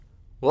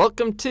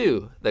Welcome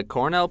to the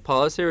Cornell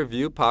Policy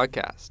Review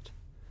Podcast.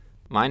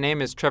 My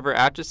name is Trevor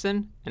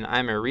Atchison, and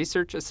I'm a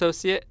research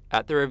associate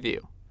at the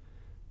Review.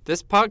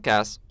 This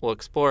podcast will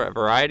explore a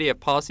variety of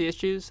policy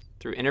issues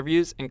through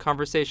interviews and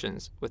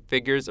conversations with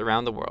figures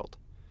around the world.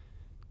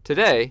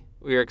 Today,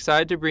 we are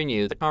excited to bring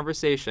you the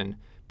conversation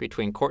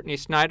between Courtney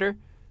Snyder,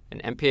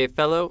 an MPA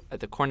Fellow at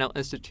the Cornell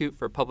Institute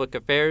for Public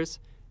Affairs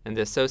and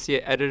the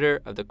Associate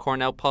Editor of the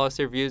Cornell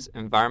Policy Review's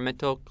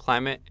Environmental,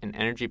 Climate, and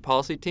Energy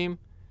Policy Team,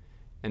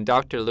 and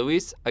Dr.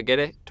 Luis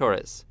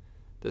Aguirre-Torres,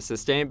 the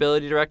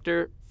Sustainability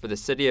Director for the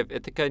City of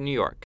Ithaca, New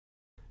York.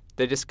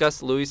 They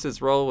discuss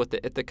Luis's role with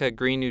the Ithaca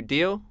Green New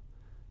Deal,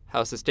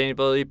 how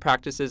sustainability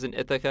practices in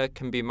Ithaca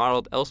can be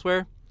modeled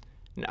elsewhere,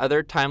 and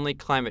other timely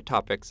climate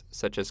topics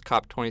such as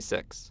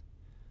COP26.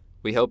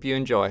 We hope you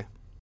enjoy.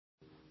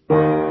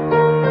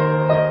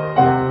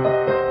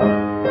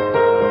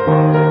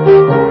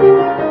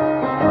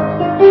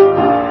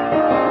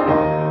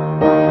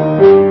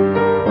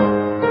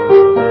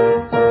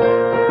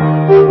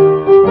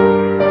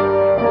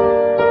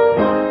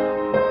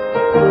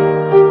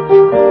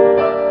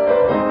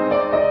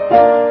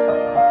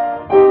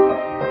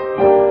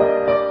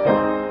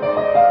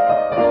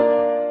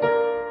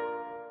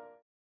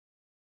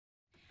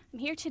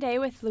 Today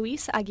with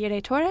Luis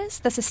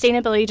Aguirre-Torres, the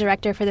Sustainability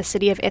Director for the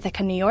City of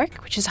Ithaca, New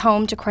York, which is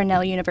home to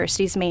Cornell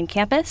University's main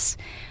campus.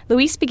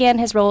 Luis began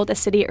his role at the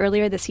city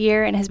earlier this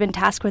year and has been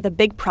tasked with a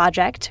big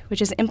project,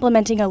 which is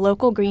implementing a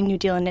local Green New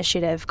Deal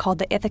initiative called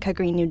the Ithaca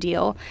Green New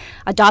Deal,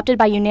 adopted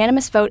by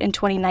unanimous vote in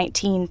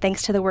 2019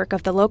 thanks to the work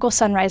of the local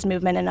Sunrise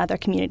Movement and other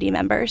community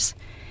members.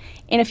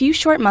 In a few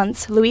short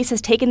months, Luis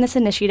has taken this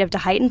initiative to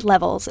heightened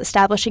levels,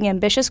 establishing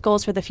ambitious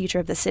goals for the future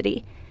of the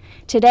city.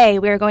 Today,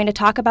 we are going to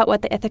talk about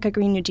what the Ithaca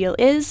Green New Deal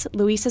is,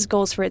 Luis's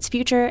goals for its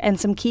future, and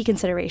some key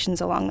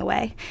considerations along the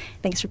way.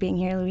 Thanks for being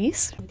here,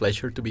 Luis.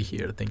 Pleasure to be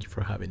here. Thank you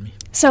for having me.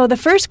 So the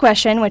first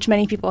question, which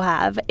many people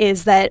have,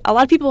 is that a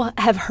lot of people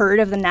have heard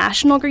of the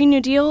National Green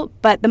New Deal,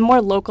 but the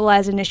more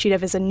localized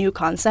initiative is a new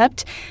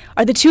concept.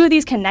 Are the two of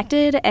these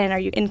connected, and are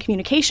you in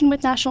communication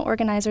with national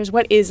organizers?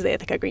 What is the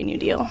Ithaca Green New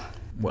Deal?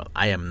 Well,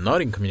 I am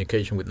not in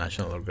communication with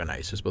national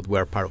organizers, but we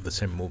are part of the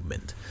same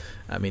movement.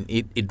 I mean,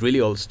 it really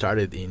all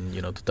started in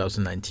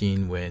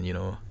 2019 when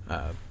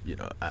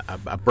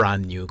a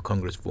brand new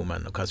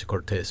Congresswoman,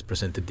 Aguirre-Torres,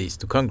 presented this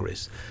to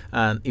Congress,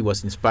 and it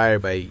was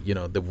inspired by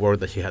the work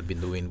that she had been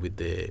doing with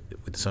the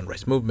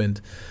Sunrise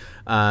Movement,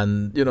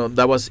 and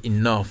that was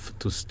enough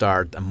to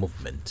start a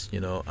movement.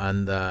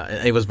 And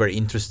it was very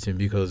interesting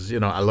because a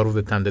lot of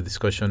the time the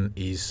discussion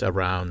is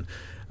around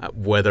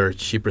whether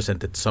she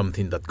presented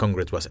something that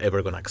Congress was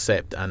ever going to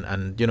accept. And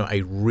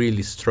I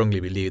really strongly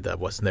believe that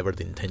was never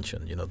the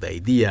intention. The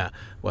idea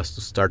was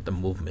to start a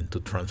movement to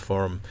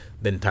transform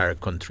the entire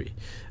country.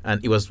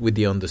 And it was with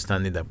the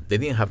understanding that they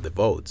didn't have the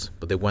votes,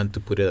 but they want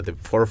to put it at the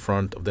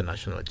forefront of the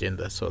national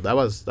agenda. So that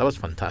was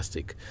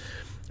fantastic.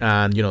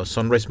 And,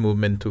 Sunrise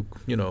Movement took,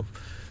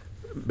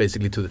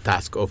 basically to the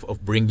task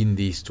of bringing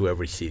this to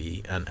every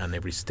city and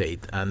every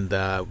state. And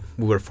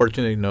we were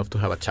fortunate enough to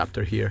have a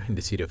chapter here in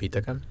the city of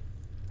Ithaca.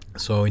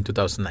 So in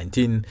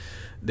 2019,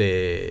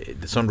 the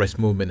Sunrise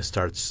Movement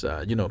starts,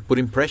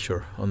 putting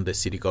pressure on the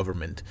city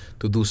government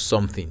to do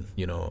something,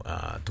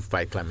 to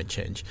fight climate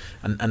change,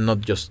 and not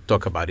just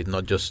talk about it,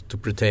 not just to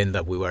pretend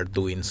that we were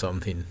doing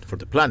something for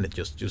the planet,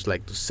 just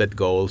like to set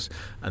goals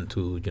and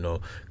to,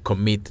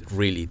 commit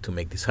really to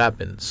make this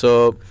happen.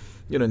 So,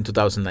 in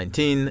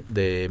 2019,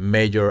 the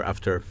mayor,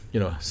 after,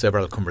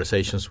 several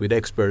conversations with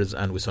experts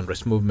and with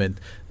Sunrise Movement,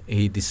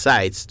 he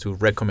decides to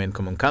recommend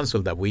Common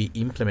Council that we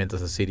implement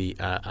as a city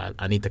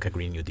an Ithaca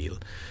Green New Deal,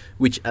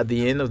 which at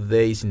the end of the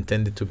day is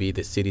intended to be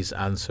the city's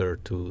answer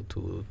to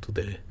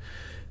the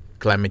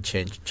climate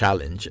change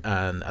challenge,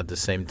 and at the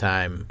same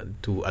time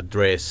to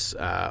address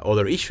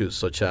other issues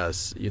such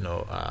as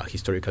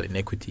historical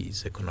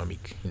inequities,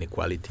 economic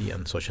inequality,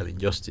 and social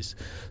injustice.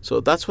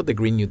 So that's what the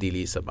Green New Deal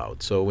is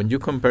about. So when you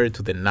compare it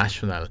to the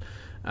national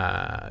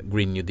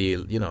Green New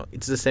Deal,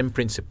 it's the same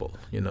principle.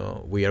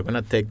 We are going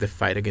to take the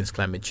fight against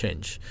climate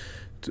change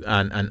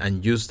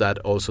and use that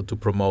also to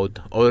promote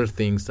other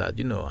things that,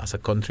 as a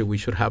country we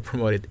should have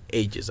promoted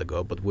ages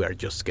ago, but we are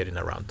just getting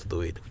around to do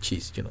it, which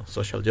is,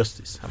 social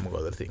justice, among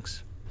other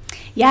things.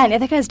 Yeah, and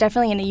Ithaca is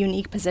definitely in a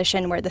unique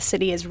position where the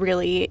city is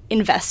really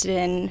invested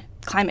in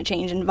climate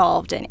change,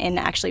 involved in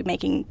actually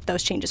making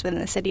those changes within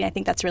the city. I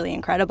think that's really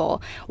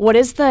incredible. What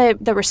is the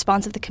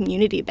response of the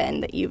community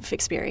been that you've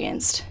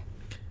experienced?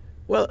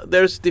 Well,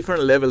 there's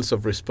different levels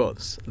of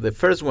response. The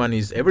first one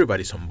is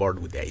everybody's on board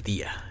with the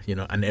idea,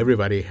 and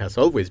everybody has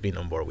always been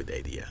on board with the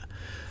idea.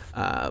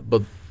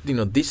 But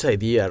this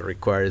idea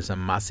requires a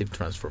massive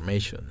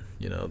transformation.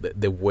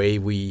 The way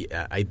we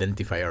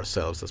identify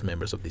ourselves as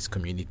members of this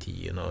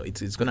community,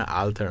 it's going to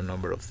alter a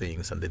number of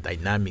things and the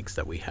dynamics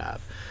that we have.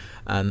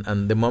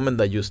 And the moment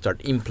that you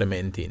start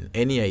implementing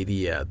any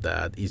idea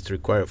that is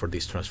required for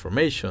this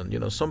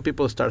transformation, some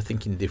people start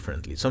thinking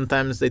differently.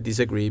 Sometimes they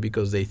disagree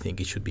because they think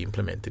it should be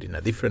implemented in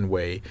a different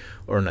way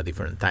or on a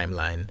different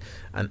timeline.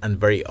 And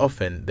very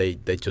often they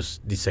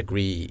just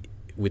disagree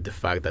with the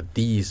fact that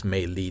these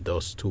may lead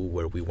us to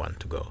where we want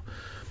to go.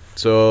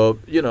 So,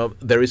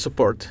 there is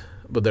support,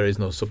 but there is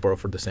no support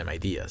for the same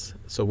ideas.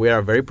 So we are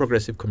a very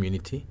progressive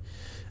community.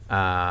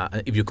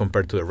 If you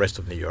compare to the rest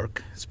of New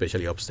York,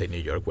 especially upstate New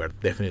York, we're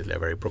definitely a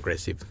very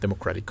progressive,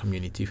 democratic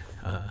community.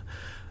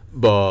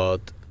 But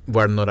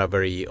we're not a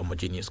very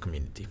homogeneous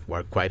community.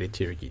 We're quite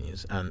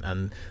heterogeneous.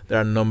 And there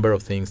are a number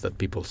of things that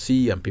people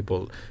see and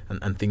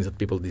things that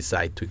people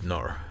decide to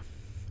ignore.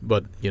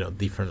 But,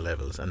 different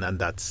levels. And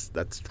that's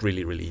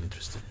really, really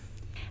interesting.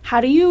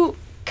 How do you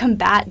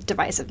combat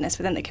divisiveness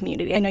within the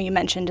community? I know you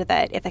mentioned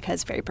that Ithaca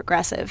is very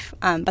progressive,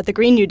 but the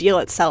Green New Deal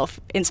itself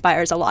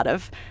inspires a lot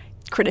of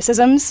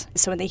criticisms.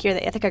 So when they hear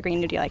the Ithaca Green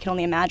New Deal, I can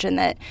only imagine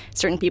that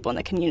certain people in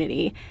the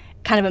community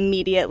kind of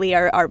immediately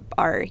are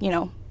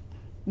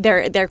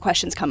their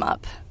questions come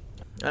up.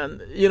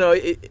 And,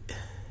 it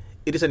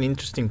is an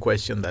interesting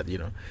question that,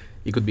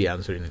 it could be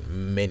answered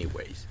in many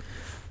ways.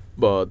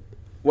 But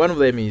one of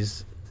them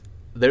is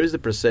there is the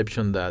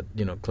perception that,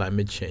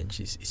 climate change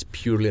is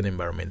purely an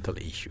environmental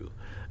issue.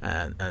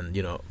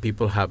 And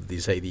people have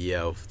this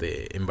idea of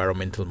the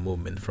environmental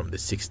movement from the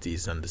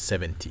 60s and the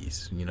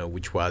 70s,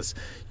 which was,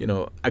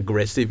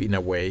 aggressive in a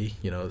way,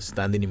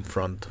 standing in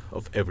front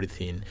of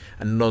everything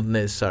and not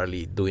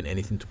necessarily doing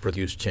anything to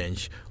produce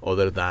change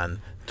other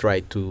than try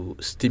to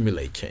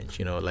stimulate change.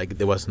 Like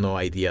there was no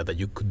idea that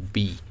you could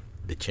be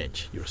the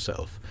change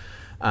yourself.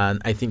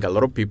 And I think a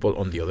lot of people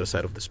on the other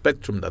side of the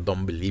spectrum that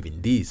don't believe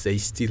in this, they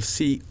still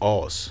see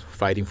us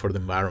fighting for the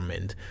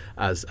environment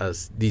as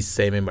these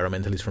same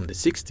environmentalists from the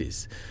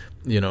 60s,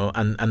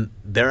 and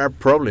there are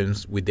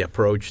problems with the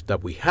approach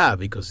that we have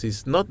because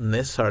it's not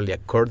necessarily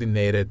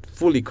a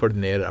fully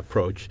coordinated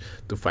approach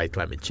to fight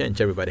climate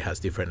change. Everybody has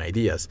different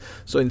ideas.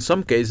 So in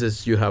some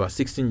cases, you have a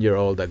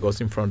 16-year-old that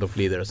goes in front of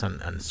leaders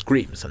and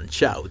screams and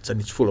shouts,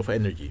 and it's full of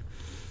energy.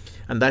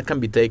 And that can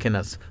be taken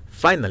as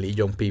finally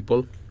young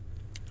people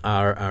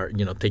are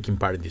taking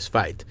part in this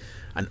fight,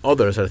 and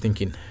others are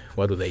thinking,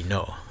 what do they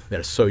know?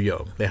 They're so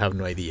young, they have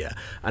no idea.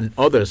 And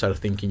others are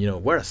thinking,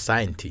 we're a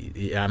scientist.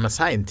 I'm a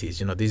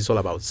scientist. This is all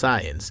about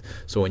science.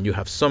 So when you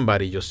have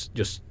somebody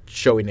just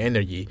showing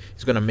energy,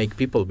 it's going to make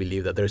people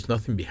believe that there's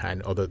nothing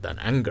behind other than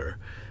anger.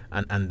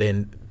 And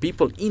then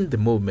people in the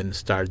movement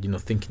start,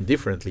 thinking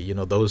differently.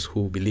 Those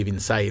who believe in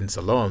science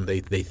alone, they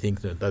think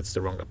that that's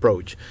the wrong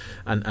approach.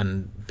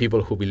 And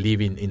people who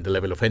believe in the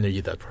level of energy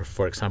that,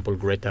 for example,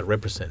 Greta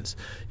represents,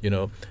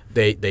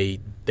 they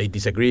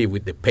disagree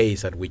with the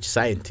pace at which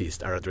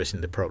scientists are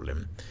addressing the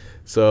problem.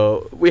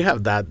 So we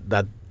have that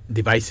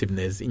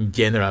divisiveness in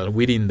general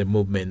within the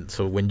movement.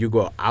 So when you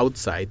go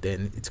outside,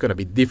 then it's going to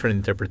be different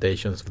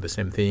interpretations of the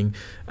same thing,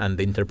 and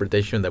the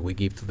interpretation that we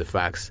give to the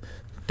facts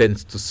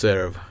tends to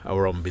serve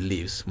our own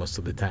beliefs most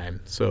of the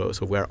time. So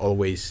we're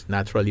always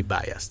naturally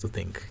biased to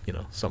think,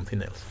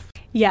 something else.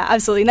 Yeah,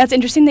 absolutely. And that's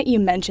interesting that you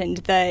mentioned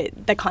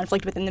the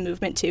conflict within the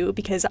movement too,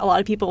 because a lot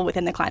of people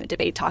within the climate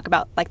debate talk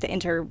about like the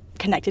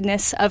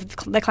interconnectedness of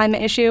the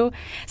climate issue.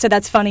 So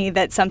that's funny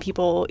that some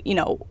people,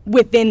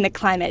 within the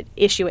climate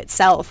issue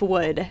itself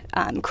would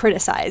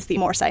criticize the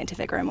more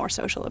scientific or a more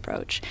social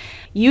approach.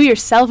 You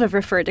yourself have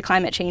referred to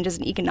climate change as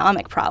an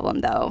economic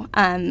problem, though,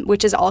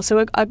 which is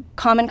also a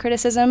common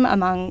criticism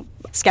among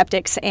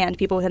skeptics and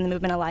people within the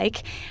movement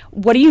alike.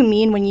 What do you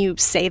mean when you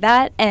say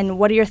that, and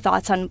what are your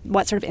thoughts on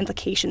what sort of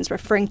implications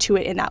referring to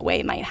it in that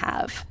way might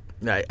have?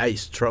 I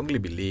strongly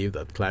believe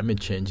that climate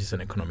change is an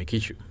economic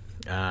issue,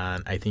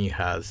 and I think it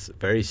has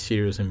very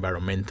serious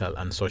environmental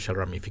and social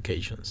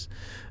ramifications.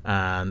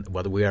 And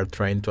what we are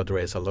trying to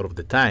address a lot of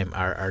the time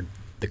are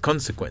the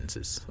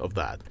consequences of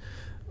that.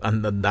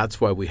 And that's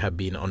why we have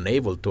been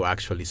unable to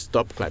actually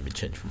stop climate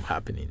change from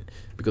happening,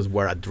 because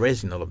we're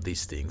addressing all of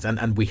these things,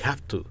 and we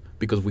have to,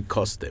 because we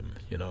cause them,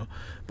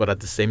 But at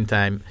the same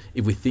time,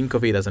 if we think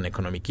of it as an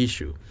economic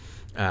issue,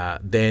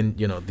 then,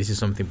 this is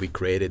something we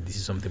created, this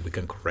is something we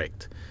can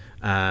correct.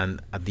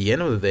 And at the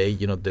end of the day,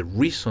 the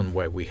reason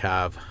why we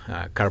have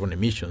carbon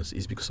emissions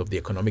is because of the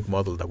economic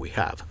model that we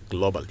have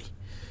globally.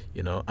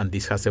 And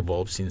this has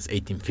evolved since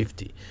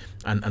 1850.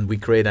 And we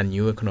create a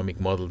new economic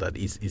model that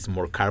is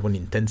more carbon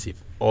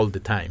intensive all the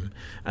time.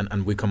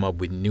 And we come up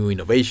with new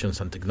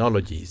innovations and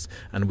technologies,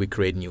 and we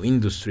create new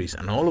industries.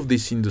 And all of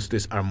these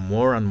industries are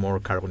more and more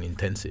carbon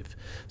intensive.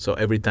 So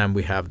every time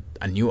we have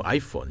a new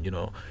iPhone,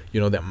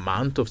 the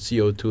amount of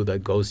CO2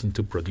 that goes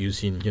into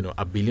producing,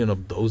 1 billion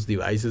of those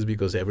devices,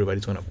 because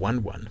everybody's going to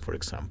want one, for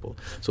example.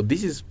 So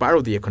this is part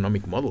of the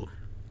economic model.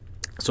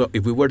 So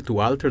if we were to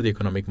alter the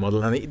economic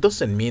model, and it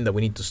doesn't mean that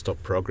we need to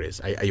stop progress.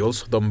 I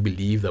also don't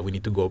believe that we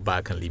need to go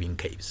back and live in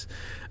caves.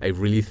 I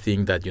really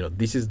think that,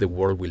 this is the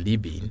world we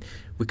live in.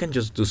 We can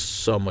just do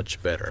so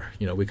much better.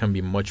 We can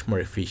be much more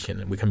efficient,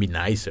 and we can be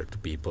nicer to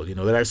people.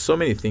 There are so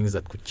many things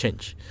that could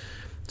change.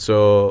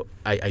 So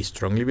I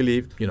strongly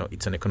believe,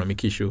 it's an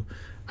economic issue.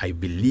 I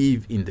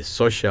believe in the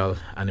social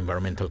and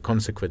environmental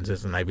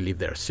consequences, and I believe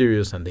they are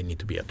serious and they need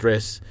to be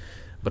addressed.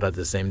 But at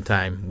the same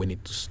time, we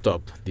need to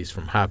stop this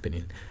from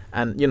happening.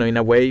 And, in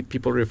a way,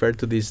 people refer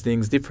to these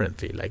things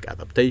differently, like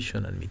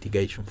adaptation and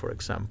mitigation, for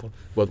example.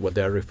 But what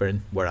they are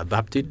referring, we're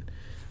adapting,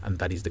 and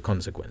that is the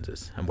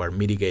consequences. And we're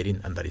mitigating,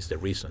 and that is the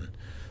reason.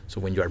 So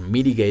when you are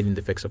mitigating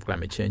the effects of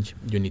climate change,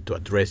 you need to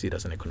address it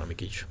as an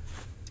economic issue.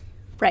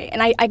 Right,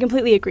 and I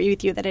completely agree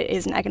with you that it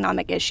is an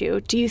economic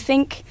issue. Do you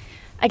think,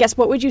 I guess,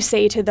 what would you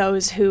say to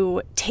those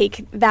who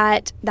take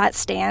that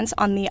stance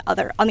on the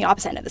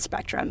opposite end of the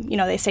spectrum? You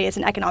know, they say it's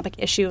an economic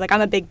issue. Like, I'm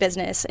a big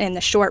business. In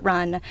the short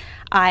run,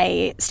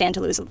 I stand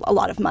to lose a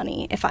lot of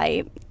money if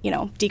I,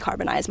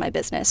 decarbonize my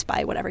business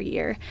by whatever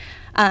year.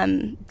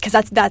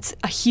 Because that's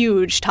a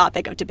huge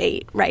topic of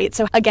debate, right?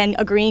 So again,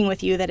 agreeing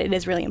with you that it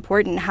is really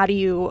important. How do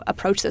you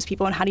approach those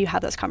people, and how do you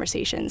have those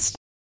conversations?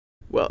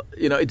 Well,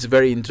 it's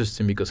very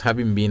interesting because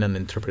having been an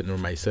entrepreneur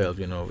myself,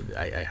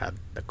 I had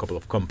a couple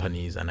of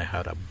companies, and I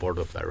had a board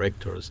of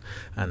directors,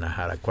 and I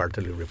had a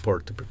quarterly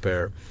report to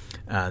prepare.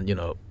 And,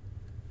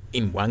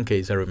 in one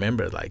case, I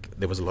remember,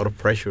 there was a lot of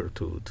pressure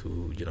to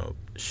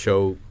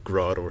show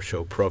growth or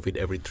show profit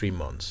every 3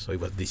 months. So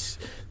it was this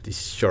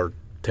short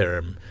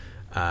term.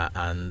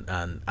 And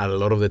a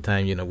lot of the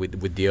time,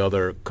 with the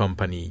other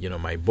company,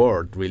 my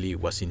board really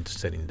was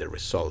interested in the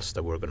results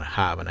that we were going to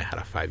have, and I had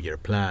a 5-year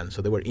plan.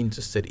 So they were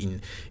interested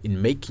in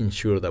making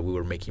sure that we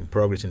were making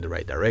progress in the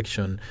right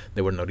direction.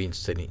 They were not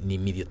interested in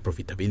immediate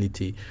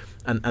profitability.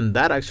 And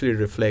that actually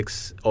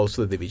reflects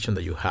also the division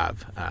that you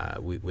have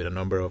with a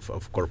number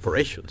of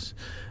corporations.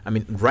 I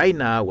mean, right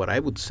now, what I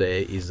would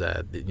say is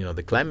that,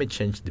 the climate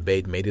change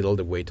debate made it all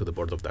the way to the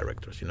board of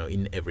directors,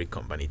 in every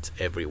company. It's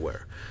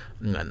everywhere.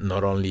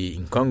 Not only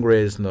in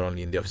Congress, not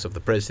only in the office of the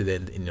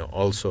president,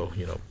 also,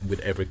 with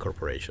every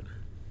corporation.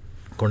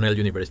 Cornell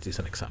University is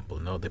an example.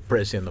 Now, the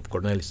president of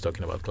Cornell is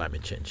talking about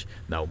climate change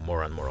now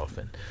more and more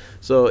often.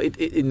 So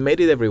it made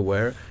it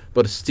everywhere,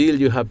 but still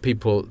you have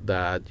people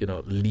that,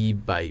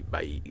 live by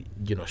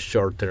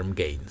short-term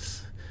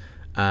gains.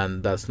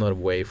 And that's not a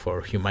way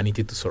for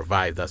humanity to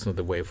survive. That's not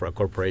the way for a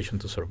corporation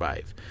to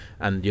survive.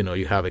 And,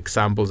 you have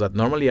examples that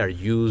normally are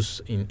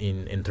used in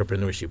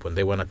entrepreneurship when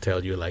they want to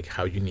tell you,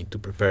 how you need to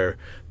prepare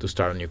to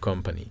start a new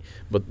company.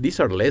 But these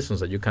are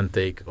lessons that you can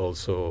take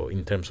also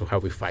in terms of how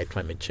we fight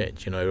climate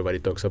change. Everybody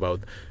talks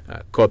about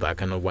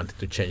Kodak and not wanting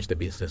to change the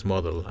business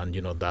model. And,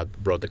 that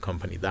brought the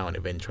company down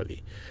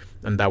eventually.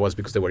 And that was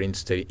because they were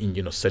interested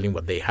in, selling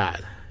what they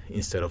had,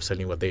 instead of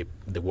selling what the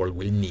world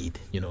will need,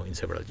 in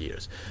several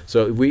years.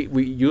 So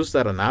we use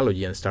that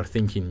analogy and start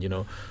thinking,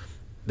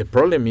 the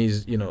problem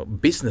is,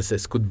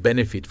 businesses could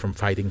benefit from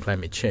fighting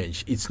climate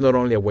change. It's not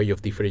only a way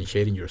of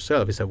differentiating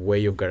yourself, it's a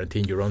way of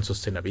guaranteeing your own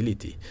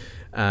sustainability.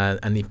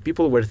 And if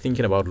people were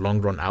thinking about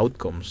long-run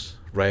outcomes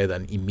rather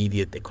than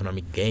immediate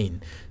economic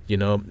gain,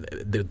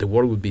 the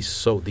world would be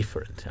so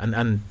different.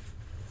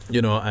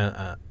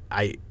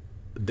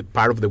 The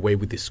part of the way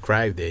we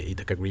describe the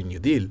Ithaca Green New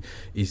Deal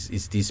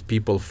is this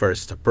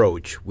people-first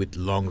approach with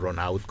long-run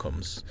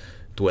outcomes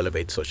to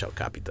elevate social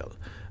capital.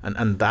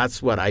 And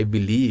that's what I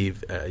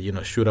believe,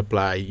 should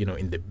apply,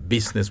 in the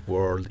business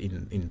world,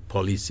 in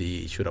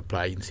policy, should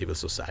apply in civil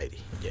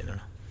society in general.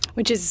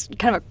 Which is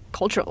kind of a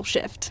cultural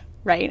shift,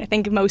 right? I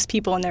think most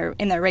people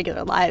in their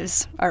regular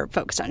lives are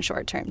focused on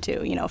short-term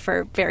too,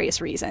 for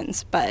various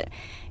reasons. But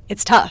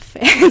it's tough.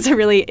 It's a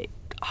really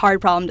hard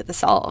problem to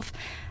solve.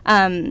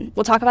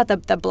 We'll talk about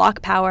the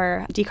block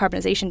power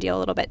decarbonization deal a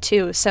little bit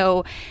too.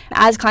 So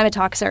as climate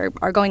talks are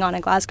going on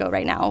in Glasgow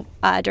right now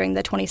during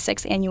the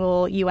 26th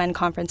annual UN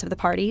Conference of the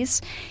Parties,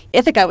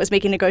 Ithaca was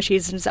making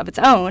negotiations of its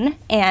own.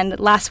 And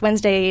last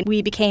Wednesday,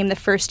 we became the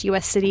first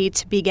U.S. city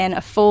to begin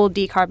a full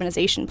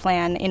decarbonization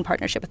plan in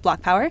partnership with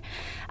Block Power.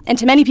 And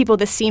to many people,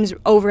 this seems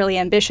overly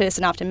ambitious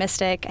and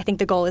optimistic. I think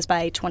the goal is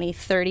by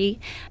 2030.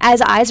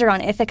 As eyes are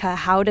on Ithaca,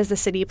 how does the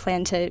city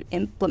plan to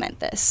implement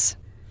this?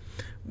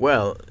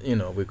 Well,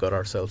 we got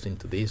ourselves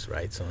into this,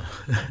 right? So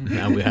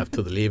now we have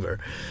to deliver.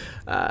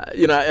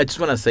 I just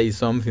want to say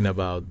something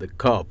about the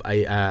COP.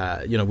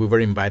 We were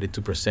invited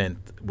to present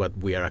what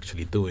we are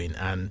actually doing.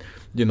 And,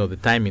 the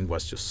timing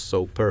was just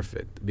so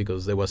perfect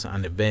because there was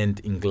an event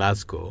in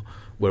Glasgow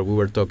where we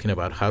were talking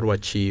about how to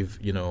achieve,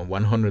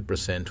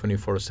 100%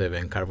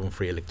 24/7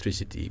 carbon-free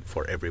electricity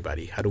for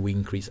everybody. How do we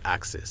increase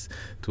access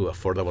to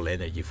affordable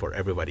energy for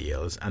everybody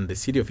else? And the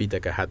city of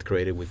Ithaca had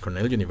created with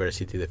Cornell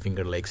University the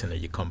Finger Lakes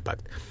Energy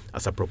Compact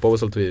as a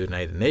proposal to the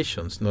United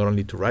Nations, not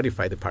only to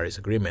ratify the Paris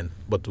Agreement,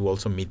 but to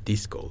also meet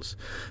these goals.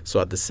 So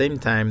at the same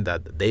time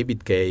that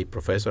David Kay,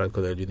 professor at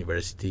Cornell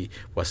University,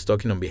 was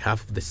talking on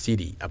behalf of the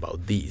city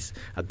about this,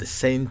 at the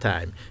same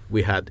time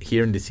we had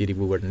here in the city,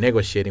 we were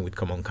negotiating with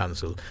Common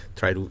Council,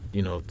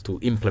 to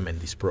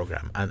implement this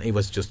program. And it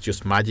was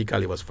just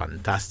magical. It was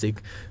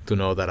fantastic to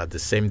know that at the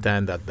same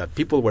time that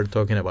people were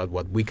talking about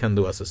what we can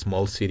do as a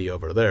small city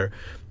over there,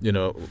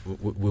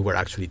 we were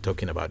actually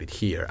talking about it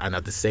here. And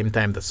at the same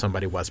time that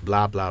somebody was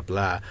blah, blah,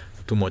 blah,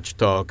 too much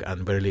talk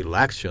and very little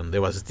action,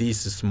 there was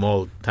this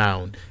small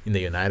town in the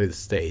United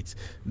States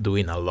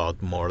doing a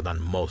lot more than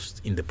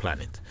most in the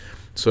planet.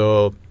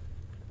 So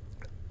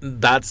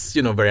that's,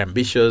 very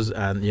ambitious,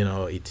 and,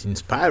 it's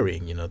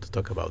inspiring, to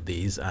talk about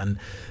this. And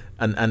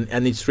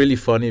it's really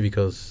funny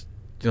because,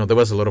 there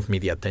was a lot of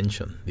media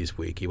attention this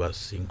week. It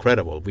was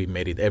incredible. We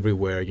made it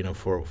everywhere.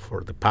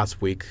 For the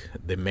past week,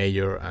 the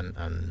mayor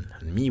and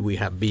me, we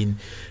have been,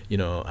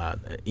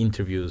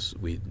 interviews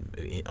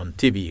on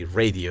TV,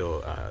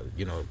 radio,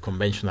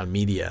 conventional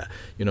media,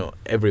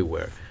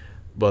 everywhere.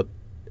 But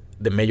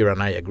the mayor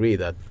and I agree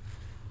that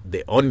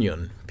the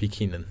onion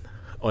picking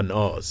on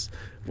us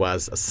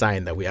was a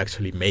sign that we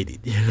actually made it,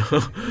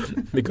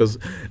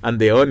 and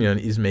the onion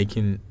is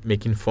making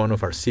fun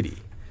of our city.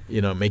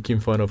 Making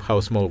fun of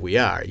how small we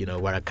are,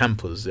 we're a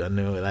campus,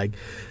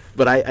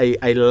 but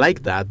I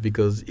like that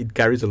because it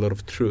carries a lot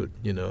of truth,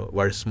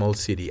 we're a small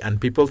city, and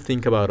people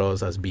think about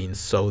us as being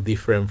so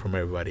different from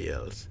everybody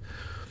else.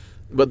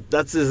 But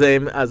that's the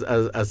same as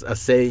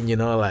saying,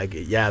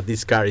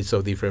 this car is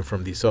so different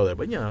from this other,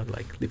 but,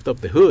 lift up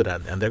the hood,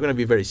 and they're going to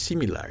be very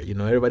similar.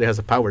 Everybody has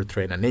a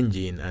powertrain, an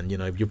engine, and,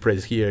 if you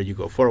press here, you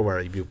go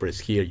forward, if you press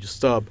here, you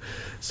stop.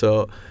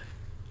 So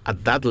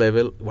at that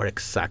level, we're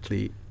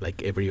exactly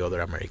like every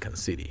other American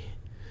city.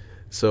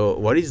 So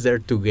what is there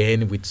to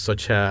gain with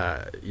such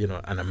an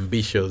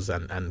ambitious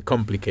and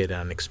complicated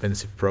and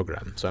expensive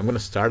program? So I'm going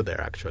to start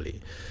there, actually,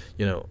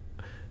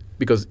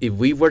 because if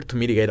we were to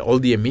mitigate all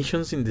the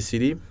emissions in the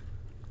city,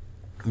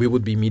 we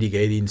would be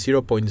mitigating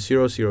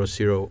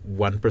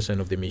 0.0001%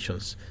 of the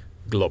emissions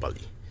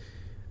globally.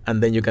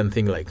 And then you can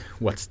think,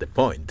 what's the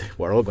point?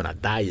 We're all going to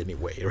die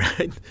anyway,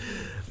 right?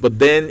 But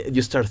then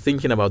you start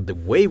thinking about the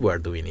way we're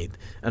doing it.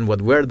 And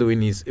what we're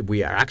doing is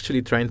we are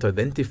actually trying to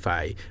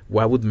identify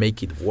what would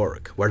make it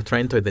work. We're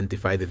trying to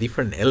identify the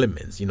different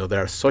elements. There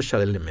are social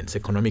elements,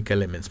 economic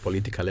elements,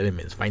 political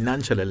elements,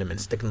 financial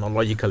elements,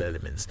 technological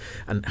elements.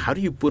 And how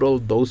do you put all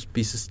those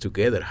pieces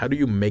together? How do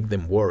you make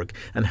them work?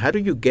 And how do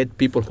you get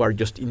people who are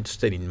just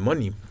interested in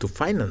money to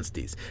finance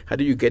this? How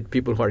do you get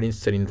people who are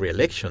interested in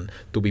re-election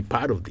to be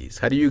part of this?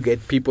 How do you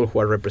get people who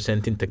are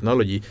representing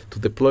technology to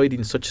deploy it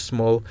in such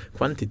small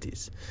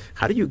quantities?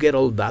 How do you get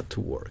all that to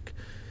work?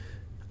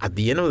 At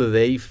the end of the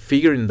day,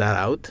 figuring that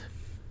out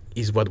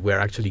is what we're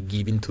actually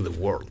giving to the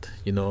world.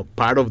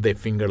 Part of the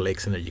Finger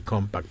Lakes Energy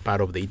Compact, part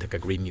of the Ithaca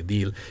Green New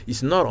Deal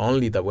is not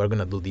only that we're going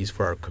to do this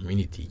for our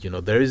community.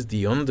 There is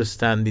the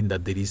understanding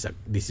that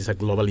this is a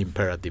global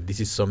imperative. This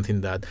is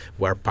something that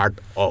we're part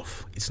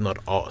of. It's not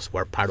us.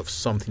 We're part of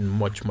something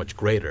much, much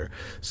greater.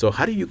 So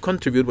how do you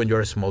contribute when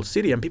you're a small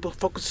city? And people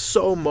focus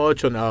so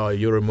much on,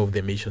 you remove the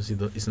emissions.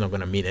 It's not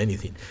going to mean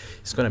anything.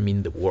 It's going to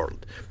mean the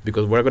world,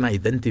 because we're going to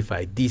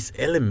identify these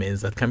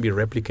elements that can be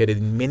replicated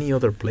in many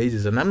other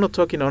places. And I'm not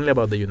talking only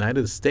about the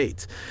United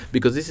States,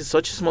 because this is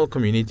such a small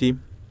community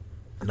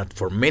that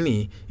for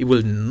many it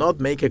will not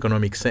make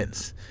economic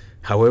sense.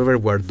 However,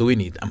 we're doing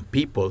it, and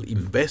people,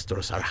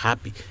 investors, are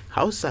happy.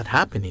 How's that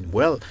happening?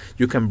 Well,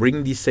 you can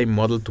bring this same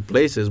model to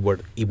places where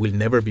it will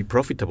never be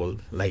profitable,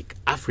 like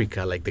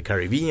Africa, like the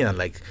Caribbean,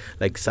 like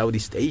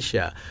Southeast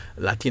Asia,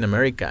 Latin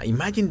America.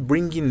 Imagine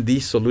bringing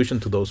this solution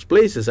to those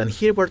places. And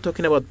here we're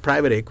talking about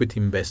private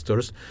equity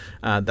investors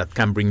that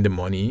can bring the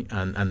money,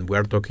 and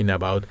we're talking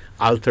about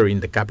altering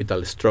the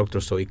capital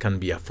structure so it can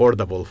be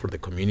affordable for the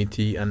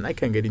community. And I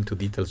can get into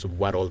details of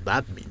what all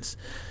that means.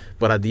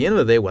 But at the end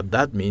of the day, what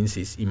that means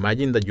is,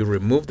 imagine that you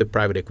remove the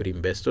private equity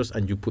investors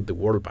and you put the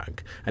World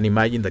Bank. And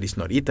imagine that it's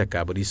not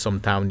Ithaca, but it's some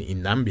town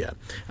in Nambia.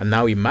 And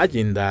now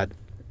imagine that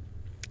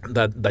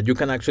you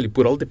can actually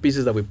put all the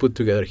pieces that we put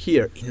together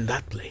here in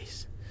that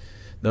place.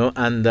 No,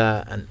 and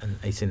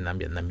I say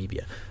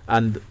Namibia.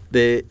 And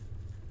I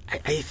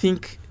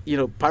think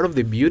part of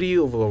the beauty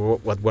of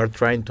what we're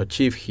trying to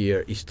achieve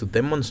here is to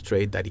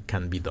demonstrate that it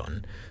can be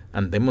done,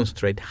 and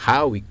demonstrate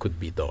how it could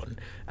be done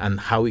and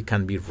how it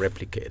can be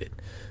replicated.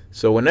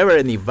 So whenever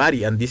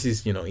anybody, and this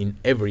is, in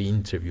every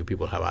interview,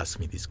 people have asked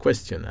me this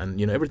question. And,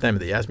 every time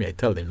they ask me, I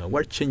tell them,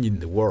 we're changing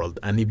the world.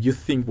 And if you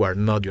think we're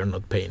not, you're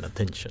not paying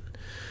attention.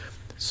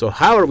 So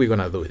how are we going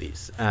to do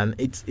this? And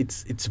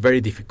it's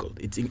very difficult.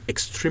 It's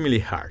extremely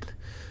hard.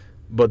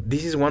 But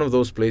this is one of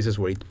those places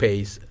where it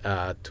pays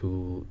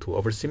to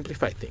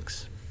oversimplify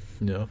things.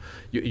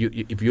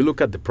 If you look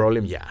at the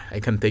problem,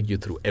 I can take you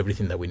through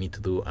everything that we need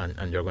to do,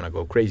 and you're going to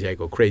go crazy. I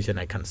go crazy and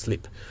I can't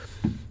sleep.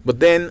 But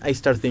then I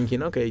start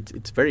thinking, okay,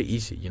 it's very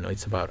easy.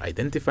 It's about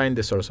identifying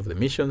the source of the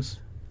emissions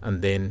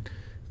and then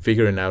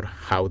figuring out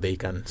how they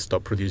can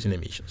stop producing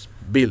emissions.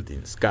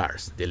 Buildings,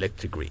 cars, the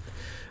electric grid.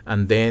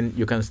 And then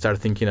you can start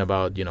thinking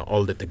about,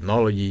 all the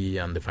technology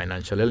and the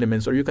financial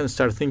elements, or you can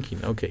start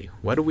thinking, okay,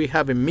 why do we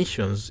have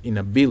emissions in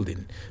a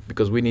building?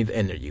 Because we need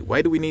energy.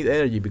 Why do we need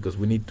energy? Because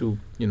we need to,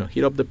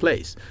 heat up the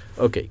place.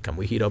 Okay, can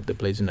we heat up the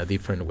place in a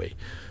different way?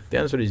 The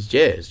answer is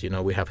yes.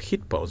 We have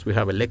heat pumps. We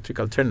have electric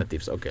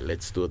alternatives. Okay,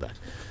 let's do that.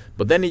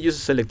 But then it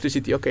uses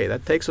electricity. Okay,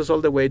 that takes us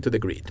all the way to the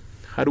grid.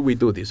 How do we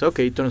do this?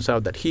 Okay, it turns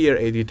out that here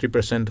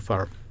 83% of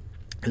our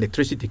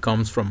electricity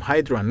comes from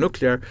hydro and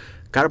nuclear,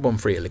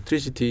 carbon-free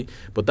electricity,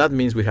 but that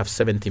means we have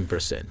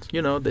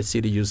 17%. The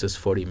city uses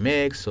 40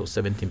 megs, so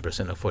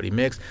 17% of 40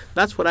 megs.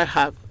 That's what I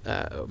have,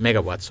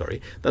 megawatts,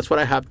 sorry. That's what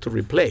I have to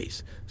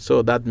replace.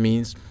 So that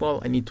means,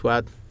 I need to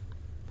add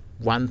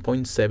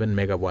 1.7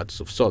 megawatts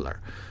of solar.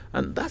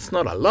 And that's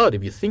not a lot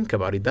if you think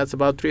about it. That's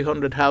about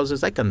 300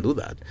 houses. I can do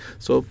that.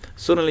 So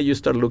suddenly you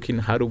start looking,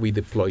 how do we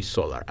deploy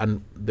solar?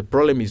 And the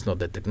problem is not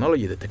the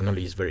technology. The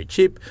technology is very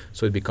cheap,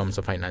 so it becomes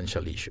a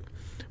financial issue,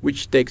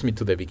 which takes me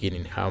to the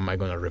beginning. How am I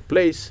going to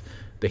replace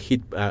the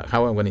heat?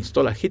 How I'm going to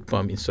install a heat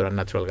pump instead of a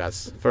natural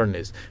gas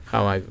furnace?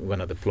 How am I going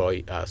to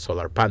deploy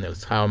solar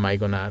panels? How am I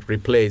going to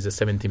replace the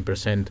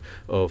 17%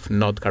 of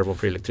not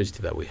carbon-free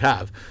electricity that we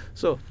have?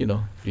 So, you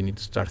need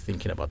to start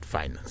thinking about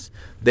finance.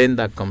 Then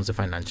that comes the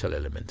financial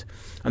element.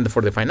 And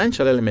for the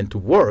financial element to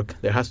work,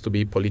 there has to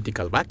be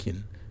political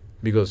backing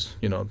because,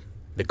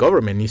 the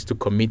government needs to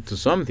commit to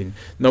something.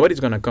 Nobody's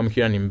going to come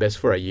here and invest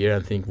for a year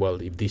and think,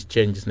 well, if this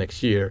changes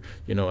next year,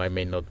 I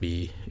may not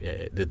be,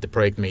 the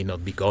project may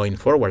not be going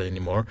forward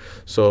anymore.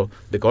 So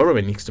the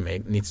government needs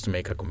to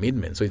make a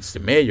commitment. So it's the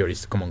mayor,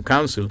 it's the common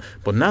council.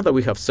 But now that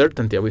we have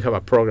certainty, we have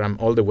a program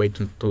all the way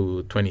to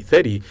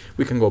 2030,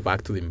 we can go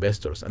back to the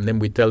investors. And then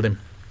we tell them,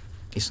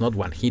 it's not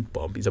one heat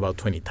pump, it's about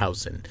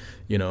 20,000,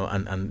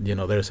 and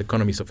there's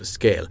economies of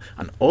scale.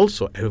 And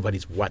also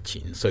everybody's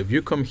watching. So if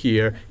you come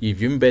here,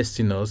 if you invest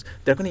in us,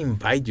 they're going to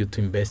invite you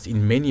to invest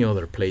in many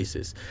other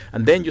places.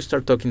 And then you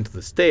start talking to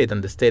the state,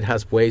 and the state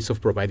has ways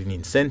of providing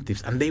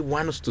incentives. And they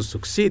want us to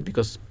succeed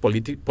because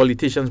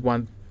politicians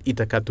want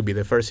Ithaca to be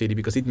the first city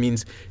because it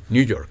means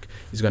New York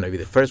is going to be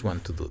the first one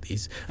to do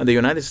this. And the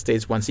United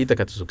States wants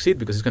Ithaca to succeed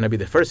because it's going to be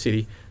the first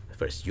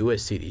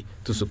U.S. city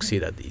to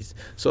succeed at this.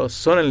 So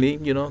suddenly,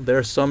 there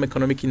are some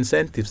economic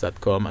incentives that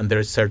come, and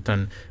there's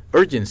certain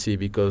urgency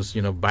because,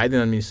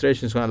 Biden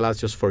administration is going to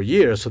last just 4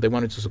 years, so they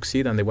want it to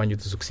succeed, and they want you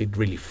to succeed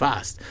really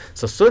fast.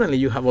 So suddenly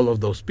you have all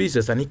of those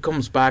pieces, and it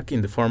comes back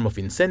in the form of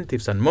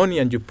incentives and money,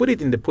 and you put it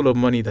in the pool of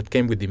money that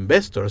came with the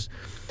investors,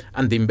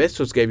 and the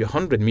investors gave you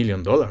 $100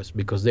 million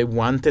because they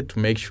wanted to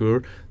make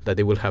sure that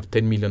they will have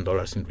 $10 million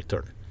in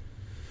return.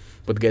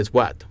 But guess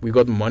what? We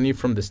got money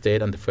from the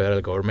state and the federal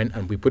government,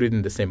 and we put it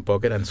in the same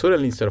pocket, and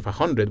suddenly instead of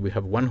 100, we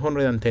have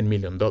 $110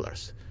 million.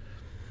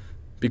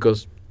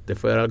 Because the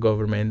federal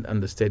government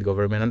and the state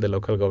government and the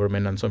local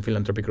government and some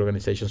philanthropic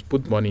organizations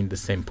put money in the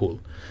same pool.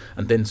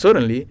 And then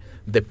suddenly,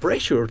 the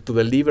pressure to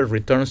deliver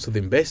returns to the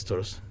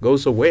investors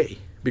goes away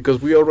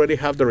because we already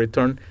have the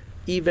return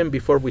even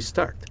before we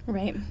start.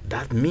 Right.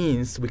 That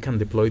means we can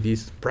deploy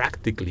this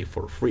practically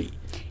for free.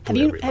 Have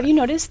you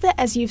noticed that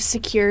as you've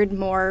secured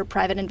more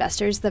private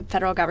investors, the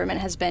federal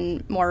government has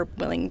been more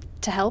willing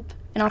to help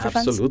and offer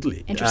funds?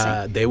 Absolutely.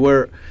 Interesting. They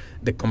were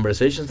the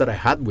conversations that I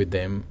had with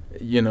them,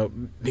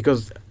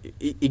 because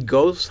it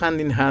goes hand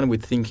in hand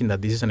with thinking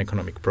that this is an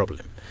economic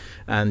problem.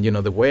 And,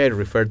 the way I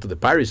refer to the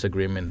Paris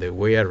Agreement, the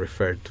way I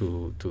refer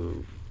to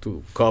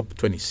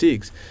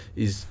COP26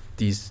 is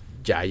this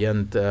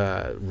giant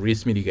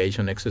risk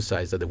mitigation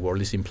exercise that the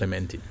world is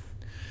implementing.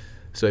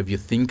 So if you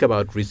think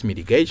about risk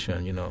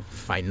mitigation,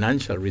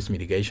 financial risk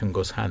mitigation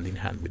goes hand in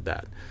hand with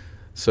that.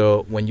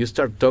 So when you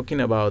start talking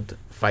about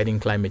fighting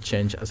climate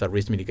change as a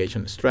risk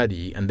mitigation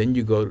strategy, and then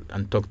you go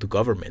and talk to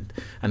government,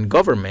 and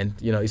government,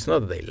 it's not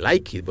that they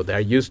like it, but they're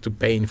used to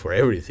paying for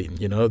everything.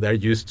 They're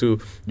used to,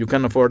 you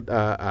can afford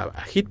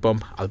a heat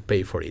pump, I'll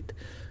pay for it.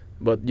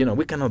 But,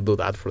 we cannot do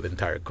that for the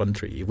entire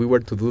country. If we were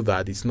to do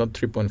that, it's not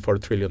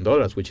 $3.4 trillion,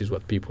 which is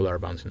what people are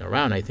bouncing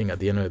around. I think at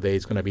the end of the day,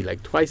 it's going to be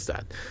like twice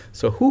that.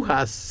 So who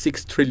has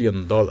 $6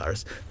 trillion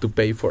to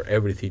pay for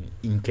everything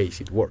in case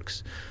it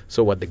works?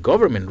 So what the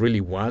government really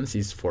wants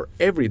is for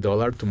every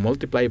dollar to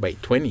multiply by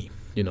 20,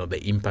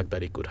 the impact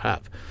that it could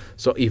have.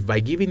 So if by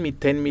giving me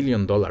 $10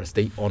 million,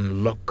 they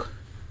unlock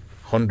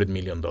 $100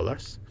 million,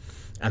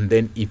 and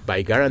then if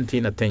by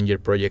guaranteeing a 10-year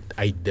project,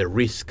 I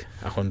de-risk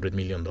 $100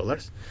 million,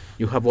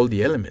 you have all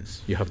the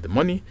elements. You have the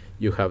money,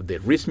 you have the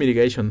risk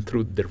mitigation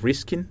through the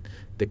risking,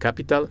 the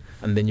capital,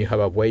 and then you have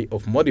a way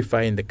of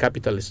modifying the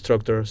capital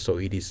structure so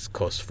it is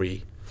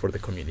cost-free for the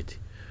community.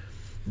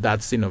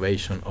 That's the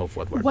innovation of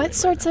what we're doing.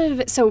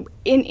 So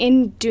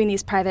in doing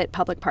these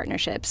private-public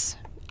partnerships,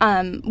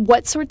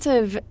 what sorts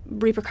of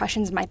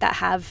repercussions might that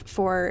have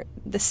for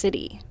the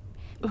city?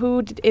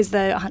 Who is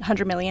the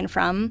 $100 million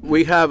from?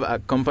 We have a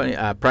company,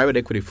 a private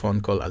equity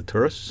fund called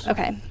Aguirre-Torres.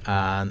 Okay.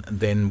 And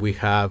then we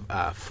have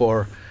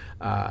 4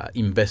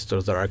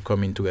 investors that are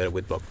coming together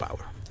with Block Power.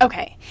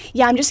 Okay.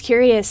 Yeah, I'm just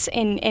curious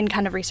in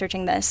kind of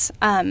researching this.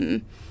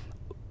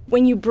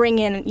 When you bring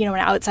in, an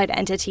outside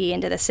entity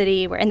into the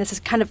city, and this is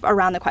kind of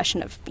around the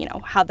question of,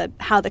 how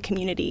the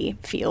community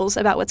feels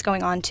about what's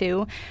going on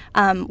too,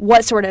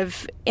 what sort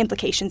of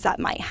implications that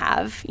might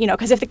have,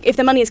 because if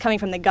the money is coming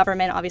from the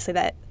government, obviously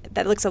that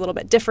looks a little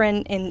bit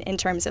different in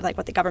terms of like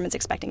what the government's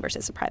expecting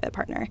versus a private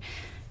partner.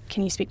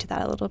 Can you speak to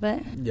that a little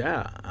bit?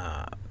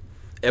 Yeah.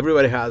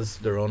 Everybody has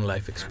their own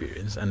life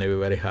experience, and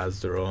everybody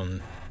has their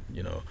own,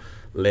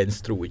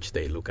 lens through which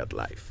they look at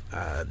life.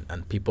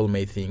 And people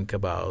may think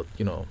about,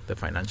 the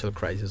financial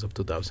crisis of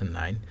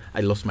 2009.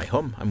 I lost my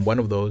home. I'm one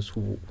of those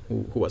who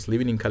was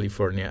living in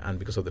California, and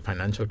because of the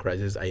financial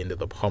crisis, I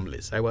ended up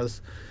homeless. I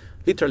was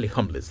literally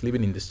homeless,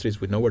 living in the streets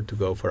with nowhere to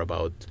go for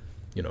about,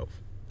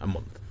 a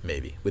month,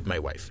 maybe, with my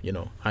wife,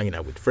 hanging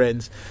out with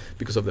friends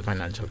because of the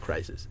financial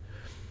crisis.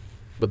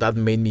 But that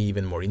made me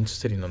even more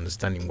interested in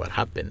understanding what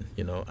happened,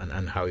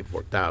 and how it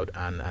worked out.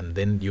 And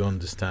then you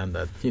understand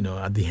that,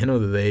 at the end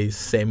of the day,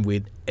 same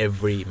with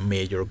every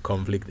major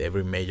conflict,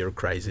 every major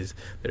crisis,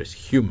 there's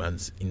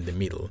humans in the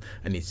middle,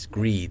 and it's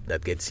greed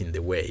that gets in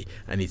the way,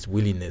 and it's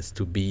willingness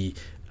to be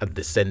at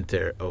the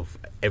center of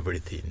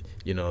everything,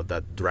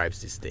 that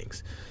drives these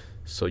things.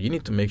 So you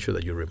need to make sure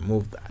that you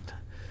remove that.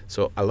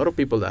 So a lot of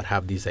people that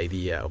have this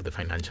idea of the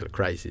financial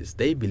crisis,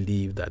 they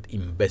believe that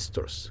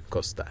investors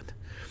caused that.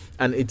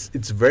 And it's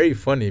very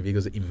funny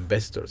because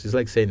investors, it's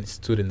like saying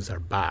students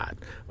are bad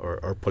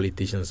or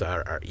politicians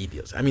are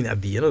idiots. I mean,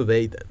 at the end of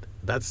the day,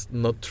 that's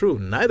not true.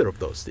 Neither of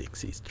those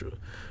things is true,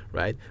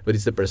 right? But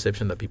it's the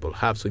perception that people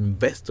have. So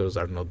investors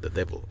are not the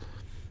devil.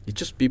 It's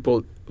just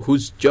people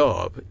whose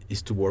job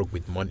is to work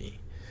with money.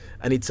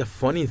 And it's a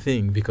funny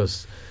thing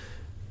because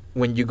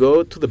when you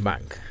go to the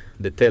bank,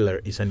 the teller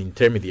is an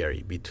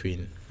intermediary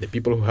between the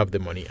people who have the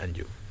money and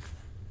you.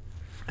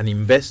 An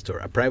investor,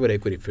 a private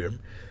equity firm,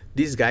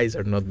 these guys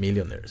are not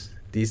millionaires.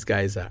 These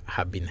guys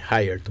have been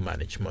hired to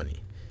manage money.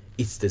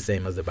 It's the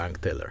same as the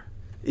bank teller.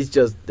 It's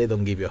just they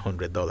don't give you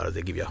 $100,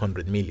 they give you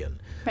 $100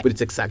 million. Right. But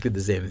it's exactly the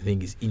same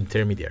thing as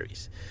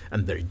intermediaries.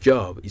 And their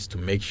job is to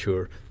make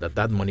sure that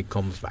that money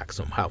comes back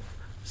somehow.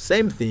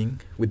 Same thing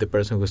with the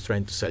person who's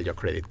trying to sell your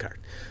credit card.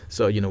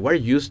 So, we're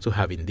used to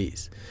having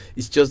this.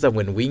 It's just that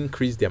when we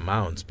increase the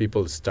amounts,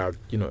 people start,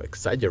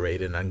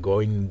 exaggerating and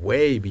going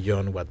way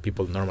beyond what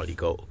people normally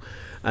go.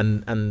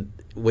 And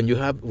when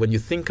you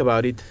think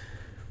about it,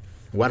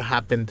 what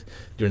happened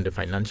during the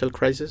financial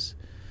crisis?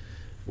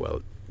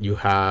 Well, you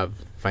have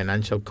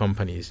financial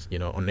companies,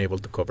 unable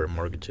to cover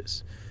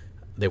mortgages.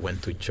 They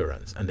went to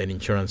insurance, and then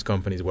insurance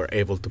companies were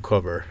able to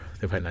cover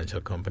the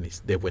financial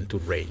companies. They went to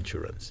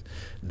reinsurance.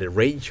 The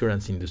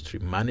reinsurance industry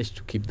managed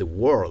to keep the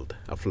world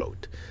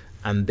afloat.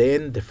 And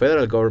then the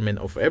federal government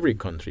of every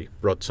country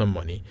brought some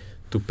money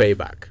to pay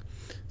back.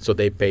 So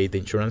they paid the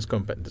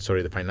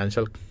the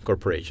financial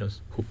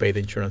corporations, who paid the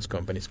insurance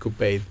companies, who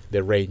paid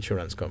the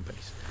reinsurance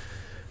companies.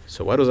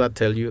 So what does that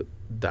tell you?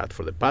 That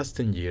for the past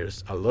 10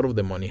 years, a lot of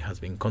the money has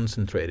been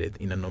concentrated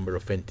in a number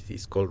of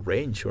entities called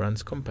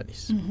reinsurance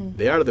companies. Mm-hmm.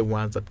 They are the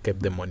ones that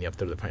kept the money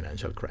after the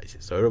financial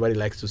crisis. So everybody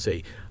likes to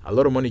say, a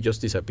lot of money just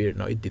disappeared.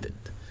 No, it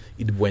didn't.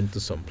 It went to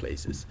some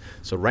places.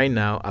 So right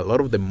now, a lot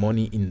of the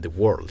money in the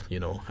world,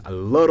 a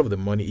lot of the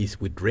money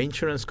is with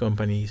reinsurance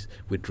companies,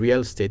 with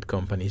real estate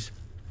companies,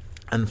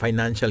 and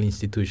financial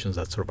institutions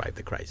that survived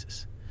the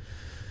crisis.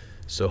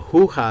 So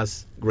who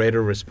has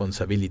greater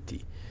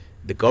responsibility?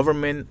 The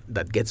government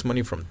that gets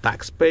money from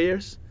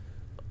taxpayers,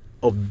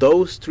 of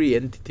those three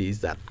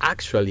entities that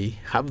actually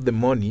have the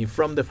money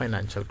from the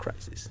financial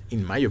crisis?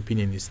 In my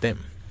opinion, it's them.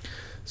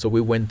 So we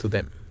went to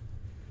them.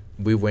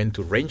 We went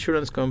to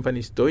reinsurance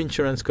companies, to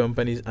insurance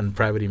companies, and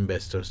private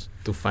investors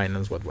to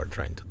finance what we're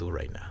trying to do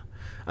right now.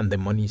 And the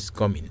money is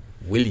coming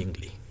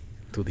willingly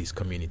to this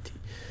community.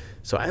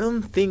 So I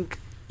don't think,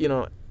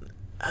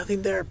 I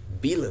think there are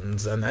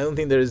villains, and I don't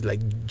think there is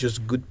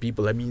just good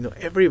people. I mean,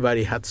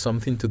 everybody had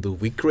something to do.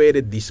 We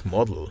created this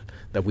model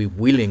that we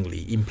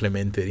willingly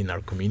implemented in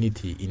our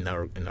community, in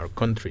our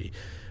country.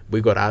 We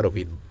got out of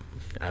it,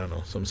 I don't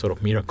know, some sort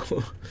of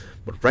miracle.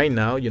 But right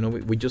now,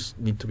 we just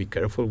need to be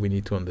careful. We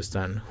need to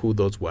understand who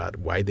does what,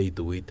 why they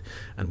do it,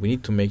 and we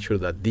need to make sure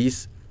that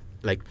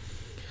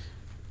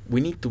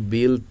we need to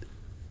build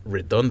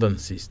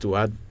redundancies to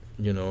add,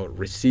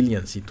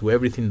 resiliency to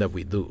everything that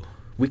we do.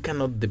 We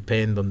cannot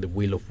depend on the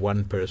will of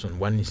one person,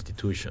 one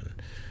institution.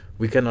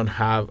 We cannot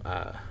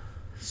have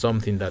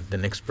something that the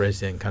next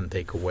president can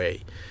take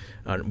away.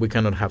 We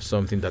cannot have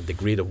something that the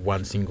greed of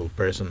one single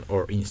person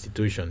or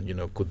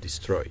institution, could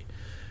destroy.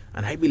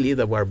 And I believe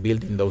that we're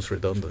building those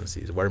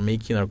redundancies. We're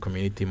making our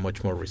community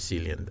much more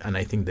resilient. And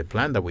I think the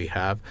plan that we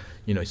have,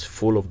 is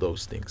full of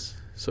those things.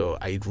 So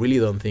I really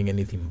don't think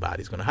anything bad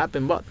is going to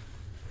happen. But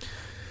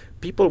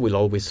people will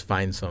always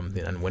find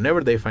something, and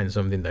whenever they find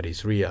something that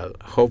is real,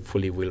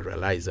 hopefully we'll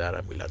realize that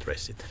and we'll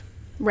address it.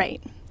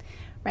 Right.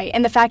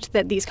 And the fact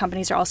that these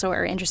companies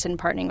are interested in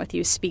partnering with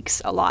you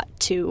speaks a lot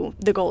to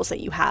the goals that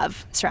you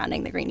have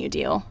surrounding the Green New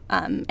Deal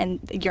and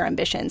your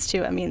ambitions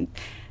too. I mean,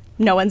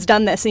 no one's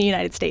done this in the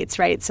United States,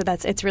 right? So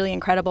it's really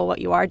incredible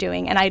what you are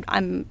doing, and I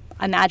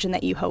imagine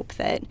that you hope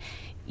that,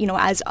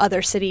 as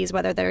other cities,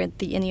 whether they're in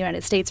the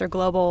United States or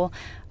global,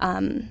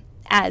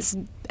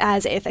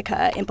 as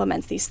Ithaca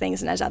implements these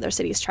things and as other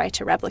cities try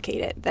to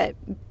replicate it, that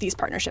these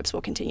partnerships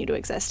will continue to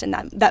exist and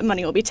that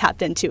money will be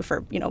tapped into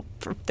for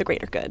the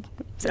greater good,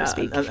 so to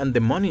speak. And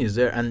the money is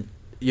there. And,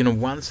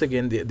 once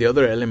again, the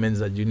other elements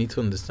that you need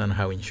to understand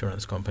how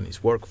insurance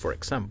companies work, for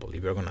example,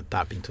 if you're going to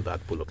tap into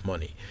that pool of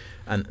money,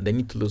 and they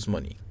need to lose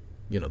money.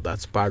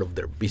 That's part of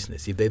their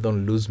business. If they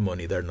don't lose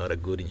money, they're not a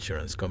good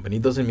insurance company.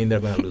 It doesn't mean they're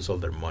going to lose all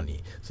their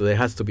money. So there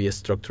has to be a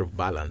structure of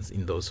balance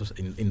in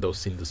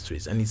those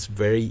industries. And it's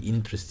very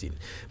interesting.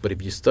 But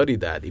if you study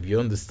that, if you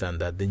understand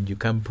that, then you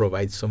can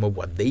provide some of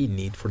what they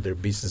need for their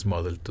business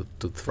model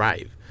to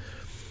thrive.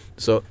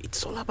 So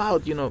it's all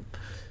about,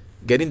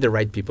 getting the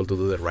right people to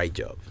do the right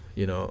job.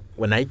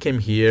 when I came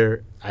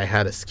here, I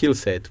had a skill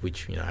set,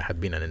 which, I had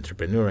been an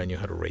entrepreneur. I knew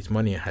how to raise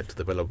money. I had to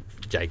develop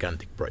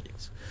gigantic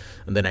projects.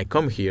 And then I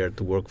come here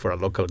to work for a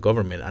local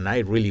government, and I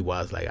really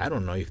was like, I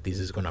don't know if this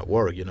is going to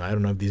work. I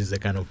don't know if this is the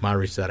kind of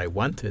marriage that I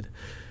wanted.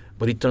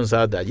 But it turns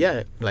out that,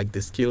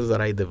 the skills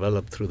that I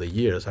developed through the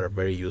years are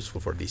very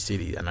useful for this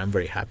city, and I'm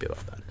very happy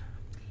about that.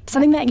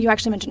 Something that you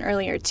actually mentioned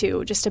earlier,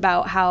 too, just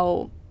about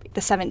how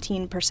the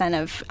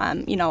 17% of,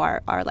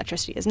 our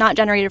electricity is not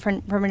generated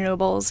from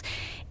renewables.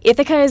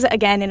 Ithaca is,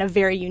 again, in a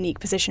very unique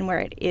position where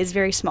it is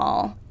very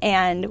small,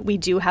 and we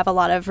do have a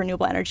lot of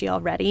renewable energy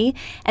already.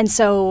 And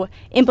so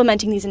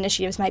implementing these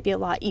initiatives might be a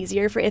lot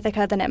easier for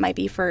Ithaca than it might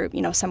be for,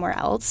 somewhere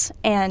else.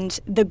 And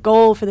the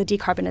goal for the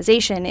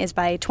decarbonization is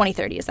by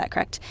 2030, is that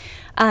correct?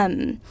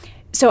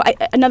 So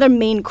another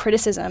main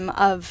criticism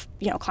of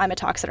climate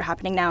talks that are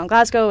happening now in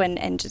Glasgow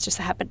and just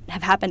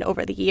have happened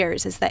over the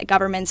years is that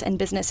governments and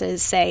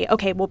businesses say,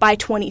 okay, well, by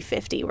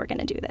 2050 we're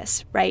going to do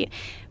this, right?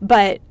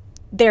 But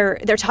they're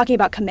talking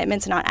about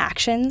commitments, not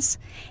actions.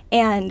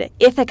 And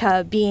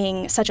Ithaca,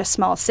 being such a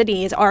small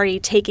city, is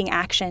already taking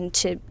action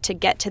to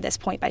get to this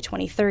point by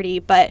 2030.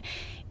 But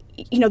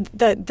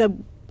the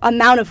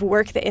amount of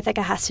work that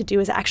Ithaca has to do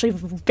is actually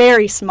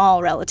very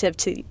small relative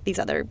to these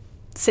other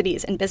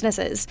cities and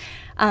businesses.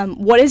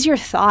 What is your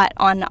thought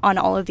on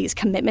all of these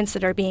commitments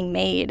that are being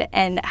made,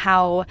 and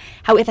how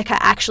Ithaca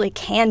actually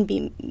can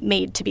be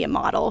made to be a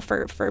model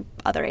for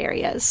other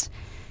areas?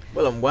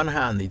 Well, on one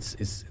hand,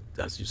 it's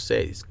as you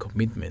say, it's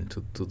commitment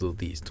to do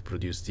this, to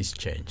produce this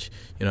change,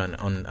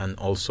 and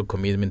also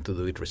commitment to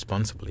do it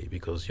responsibly,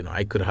 because,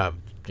 I could have,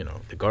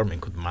 the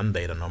government could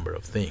mandate a number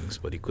of things,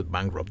 but it could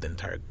bankrupt the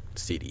entire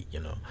city,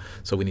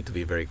 So we need to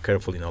be very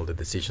careful in all the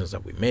decisions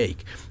that we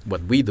make.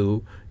 What we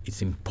do,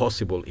 it's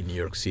impossible in New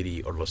York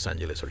City or Los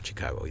Angeles or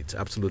Chicago. It's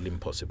absolutely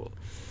impossible.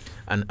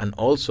 And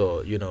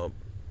also,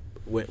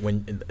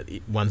 when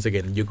once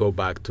again, you go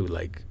back to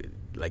like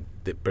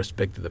the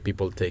perspective that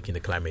people take in the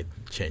climate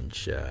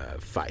change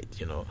fight.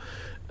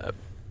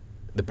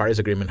 The Paris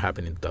Agreement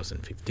happened in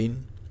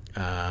 2015,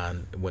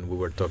 and when we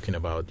were talking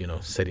about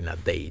setting a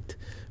date,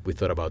 we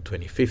thought about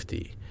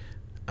 2050,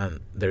 and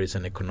there is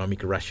an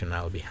economic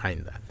rationale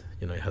behind that.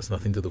 It has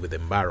nothing to do with the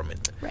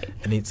environment. Right.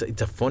 And it's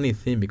a funny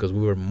thing, because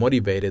we were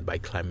motivated by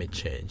climate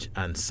change,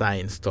 and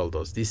science told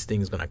us this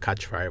thing is going to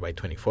catch fire by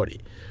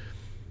 2040.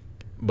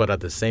 But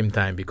at the same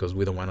time, because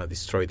we don't want to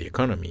destroy the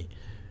economy,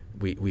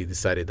 we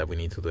decided that we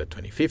need to do it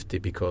 2050,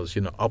 because,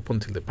 up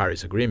until the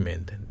Paris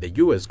Agreement, the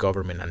U.S.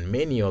 government and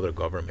many other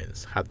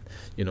governments had,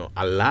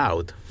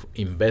 allowed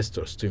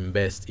investors to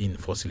invest in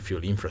fossil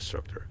fuel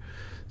infrastructure.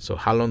 So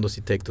how long does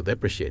it take to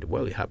depreciate?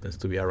 Well, it happens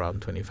to be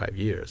around 25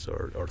 years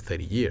or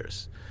 30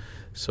 years.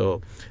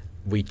 So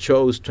we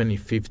chose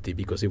 2050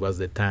 because it was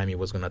the time it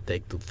was going to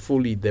take to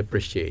fully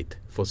depreciate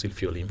fossil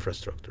fuel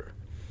infrastructure.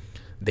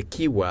 The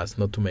key was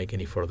not to make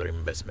any further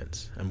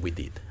investments, and we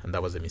did, and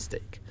that was a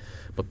mistake.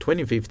 But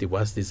 2050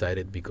 was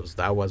decided because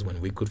that was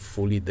when we could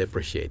fully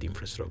depreciate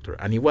infrastructure.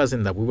 And it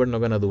wasn't that we were not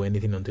going to do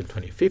anything until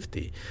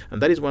 2050. And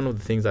that is one of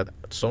the things that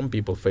some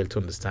people fail to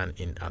understand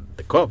at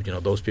the COP.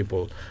 Those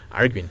people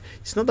arguing,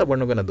 it's not that we're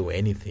not going to do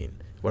anything.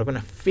 We're going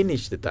to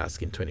finish the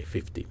task in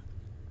 2050,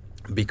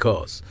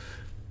 because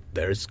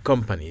there's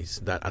companies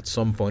that at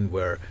some point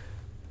were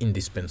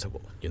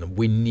indispensable.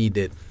 We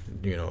needed,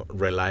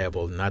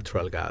 reliable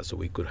natural gas so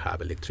we could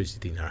have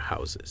electricity in our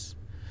houses.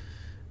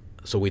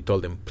 So we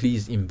told them,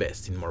 please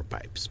invest in more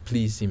pipes.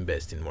 Please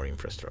invest in more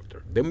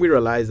infrastructure. Then we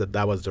realized that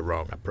that was the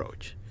wrong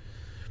approach.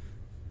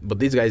 But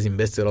these guys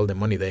invested all the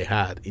money they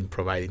had in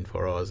providing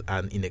for us,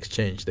 and in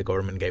exchange, the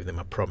government gave them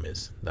a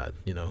promise that,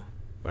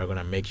 we're going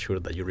to make sure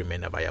that you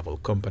remain a viable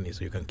company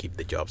so you can keep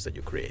the jobs that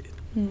you created.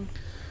 Mm.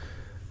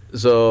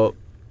 So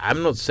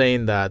I'm not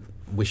saying that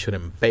we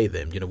shouldn't pay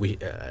them.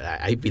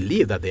 I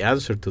believe that the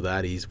answer to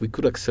that is we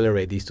could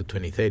accelerate this to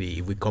 2030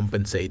 if we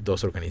compensate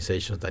those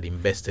organizations that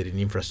invested in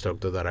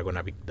infrastructure that are going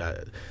to be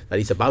that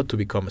is about to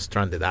become a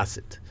stranded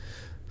asset.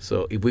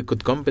 So if we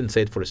could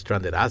compensate for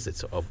stranded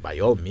assets, by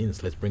all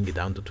means, let's bring it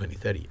down to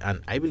 2030. And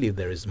I believe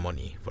there is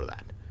money for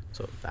that.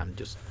 So I'm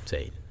just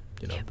saying,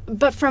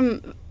 But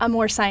from a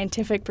more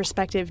scientific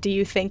perspective, do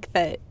you think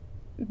that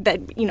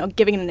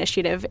giving an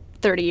initiative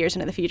 30 years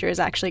into the future is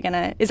actually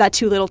is that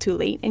too little too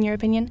late, in your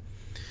opinion?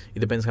 It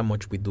depends how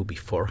much we do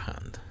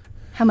beforehand.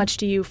 How much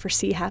do you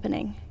foresee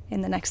happening in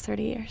the next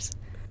 30 years?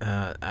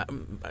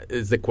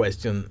 Is the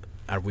question,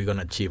 are we going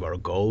to achieve our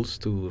goals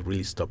to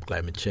really stop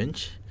climate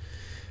change?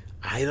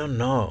 I don't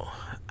know.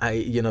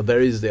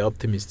 There is the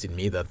optimist in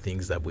me that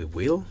thinks that we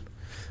will,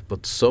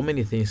 but so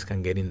many things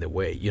can get in the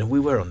way. We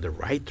were on the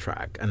right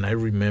track, and I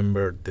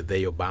remember the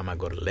day Obama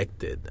got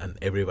elected, and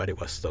everybody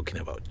was talking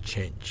about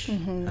change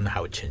and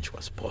how change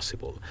was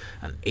possible.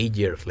 And 8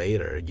 years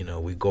later,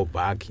 we go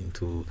back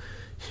into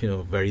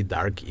very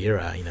dark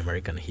era in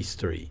American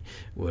history,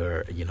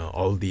 where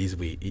all these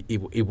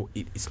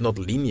it's not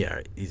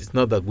linear. It's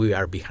not that we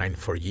are behind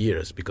 4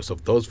 years. Because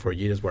of those 4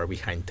 years, we're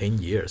behind 10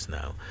 years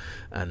now,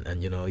 and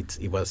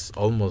it was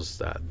almost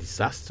a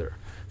disaster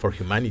for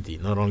humanity,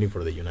 not only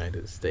for the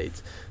United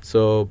States.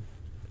 So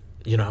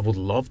I would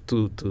love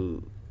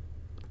to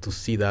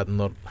see that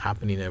not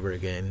happening ever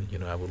again.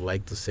 I would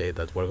like to say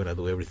that we're going to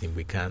do everything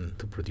we can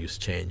to produce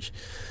change,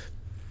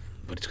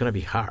 but it's going to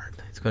be hard.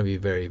 It's going to be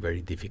very,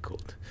 very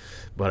difficult.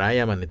 But I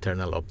am an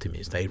eternal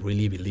optimist. I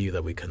really believe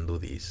that we can do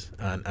this,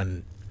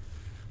 and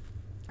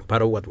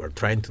part of what we're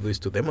trying to do is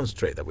to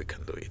demonstrate that we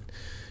can do it.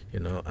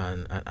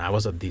 And I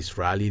was at this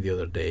rally the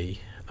other day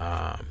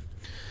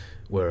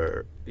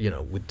where,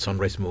 with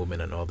Sunrise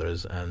Movement and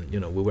others, and,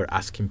 we were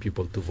asking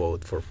people to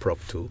vote for Prop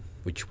 2,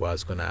 which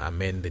was going to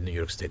amend the New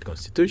York State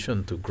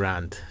Constitution to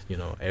grant,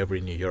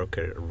 every New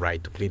Yorker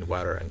right to clean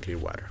water and clear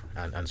water,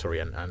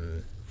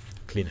 and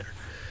cleaner.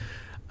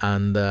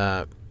 And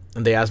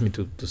they asked me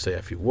to say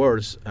a few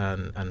words,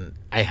 and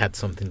I had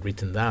something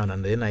written down,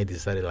 and then I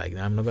decided,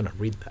 I'm not going to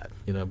read that,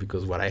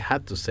 because what I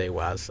had to say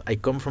was, I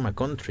come from a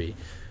country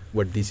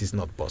where this is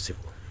not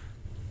possible.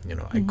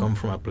 I come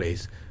from a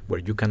place where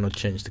you cannot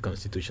change the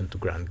Constitution to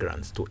grant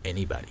grants to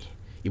anybody.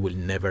 It will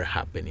never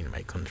happen in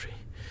my country.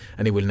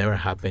 And it will never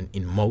happen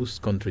in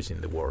most countries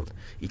in the world.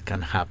 It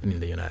can happen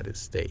in the United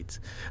States.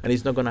 And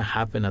it's not going to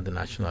happen at the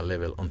national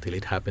level until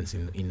it happens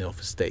in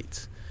enough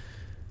states.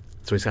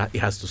 So it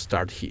has to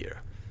start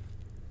here.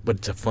 But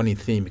it's a funny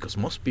thing because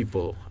most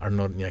people are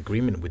not in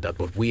agreement with that,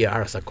 but we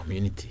are as a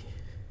community.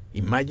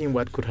 Imagine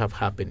what could have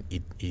happened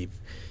if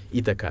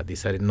Ithaca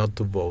decided not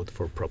to vote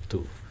for Prop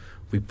 2.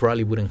 We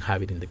probably wouldn't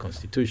have it in the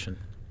Constitution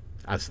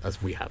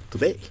as we have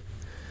today.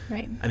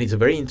 Right. And it's a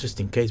very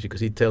interesting case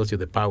because it tells you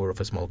the power of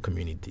a small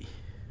community.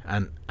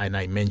 And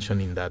I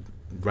mentioned in that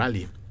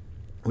rally,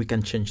 we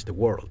can change the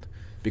world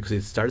because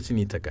it starts in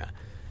Ithaca,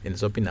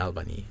 ends up in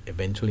Albany,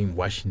 eventually in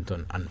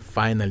Washington, and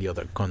finally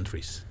other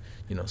countries,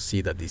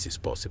 see that this is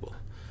possible.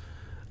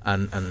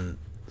 And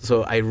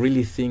so I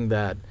really think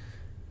that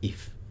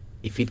if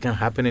it can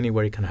happen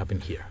anywhere, it can happen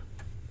here.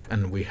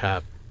 And we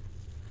have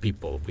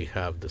people, we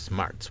have the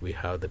smarts, we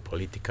have the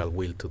political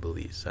will to do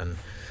this. And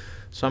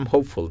so I'm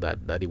hopeful that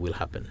it will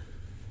happen.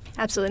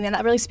 Absolutely. And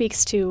that really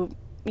speaks to,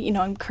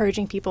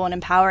 encouraging people and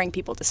empowering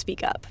people to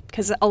speak up,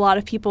 because a lot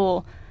of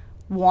people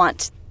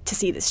want to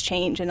see this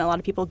change and a lot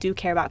of people do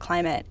care about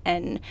climate.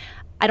 And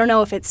I don't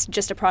know if it's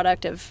just a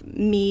product of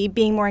me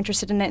being more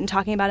interested in it and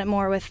talking about it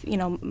more with,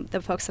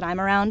 the folks that I'm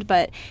around,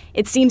 but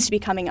it seems to be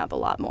coming up a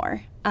lot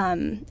more.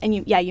 And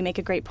you make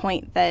a great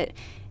point that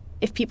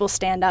if people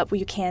stand up,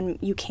 you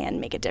can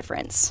make a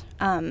difference.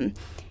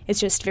 It's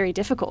just very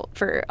difficult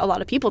for a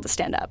lot of people to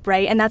stand up,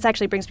 right? And that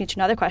actually brings me to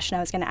another question I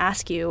was going to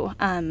ask you,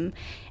 and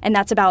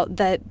that's about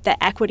the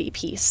equity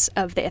piece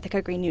of the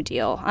Ithaca Green New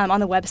Deal. On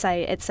the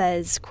website, it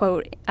says,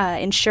 quote,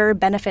 ensure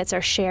benefits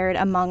are shared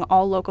among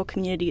all local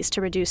communities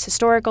to reduce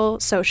historical,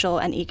 social,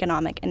 and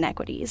economic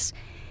inequities.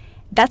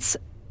 That's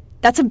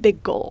a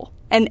big goal.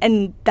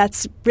 And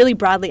that's really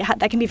broadly,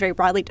 that can be very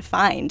broadly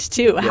defined,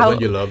 too. Yeah,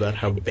 don't you love that?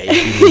 How vague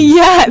it is?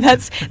 Yeah,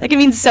 that can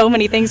mean so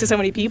many things to so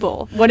many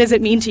people. What does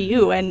it mean to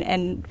you,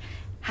 and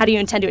how do you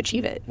intend to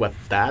achieve it?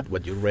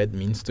 What you read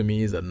means to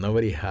me is that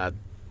nobody had,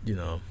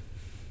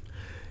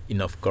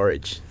 enough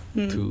courage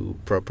to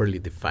properly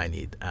define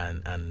it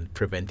and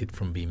prevent it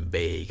from being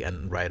vague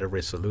and write a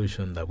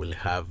resolution that will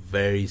have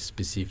very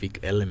specific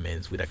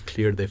elements with a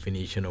clear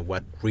definition of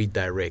what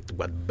redirect,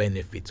 what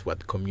benefits,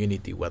 what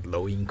community, what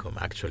low income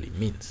actually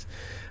means.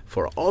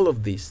 For all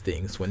of these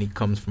things, when it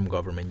comes from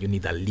government, you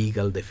need a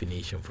legal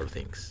definition for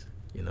things.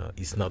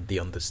 It's not the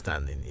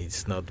understanding.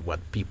 It's not what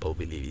people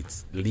believe.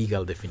 It's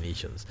legal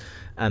definitions.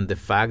 And the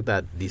fact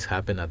that this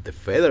happened at the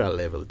federal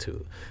level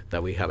too,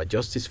 that we have a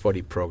Justice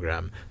 40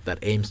 program that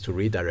aims to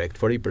redirect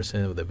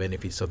 40% of the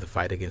benefits of the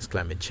fight against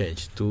climate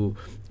change to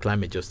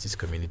climate justice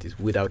communities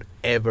without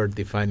ever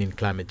defining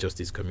climate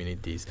justice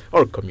communities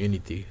or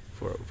community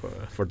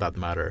for that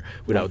matter,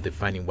 without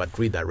defining what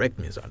redirect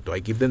means. Do I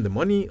give them the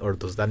money, or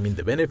does that mean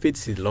the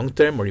benefits, is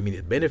long-term or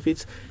immediate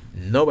benefits?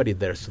 Nobody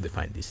dares to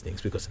define these things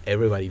because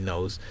everybody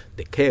knows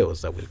the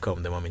chaos that will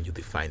come the moment you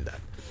define that.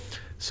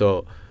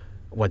 So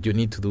what you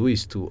need to do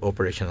is to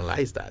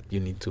operationalize that. You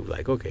need to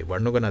okay, we're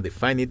not going to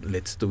define it,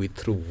 let's do it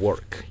through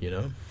work,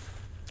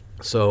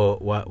 So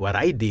what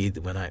I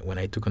did when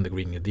I took on the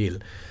Green New Deal,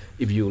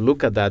 if you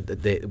look at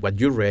that, what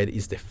you read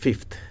is the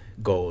fifth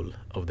goal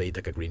of the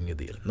Ithaca Green New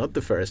Deal. Not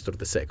the first or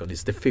the second,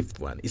 it's the fifth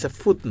one. It's a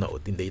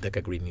footnote in the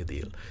Ithaca Green New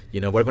Deal.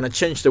 We're going to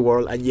change the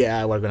world, and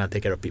we're going to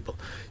take care of people.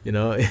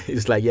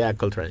 It's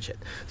culture and shit.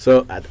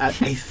 So I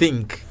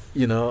think,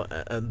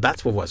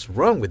 that's what was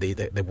wrong with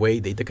the way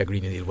the Ithaca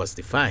Green New Deal was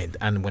defined.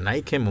 And when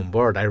I came on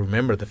board, I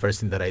remember the first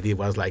thing that I did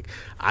was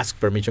ask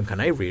permission, can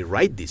I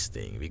rewrite this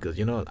thing? Because,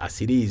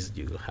 as it is,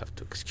 you have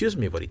to excuse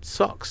me, but it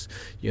sucks.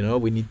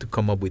 We need to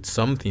come up with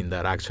something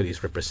that actually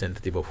is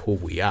representative of who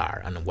we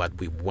are and what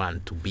we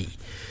want to be.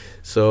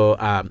 So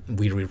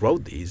we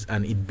rewrote this,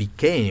 and it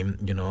became,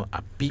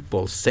 a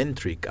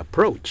people-centric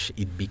approach.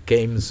 It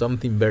became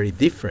something very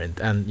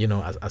different. And,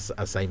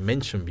 as I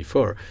mentioned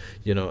before,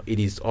 it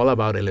is all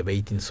about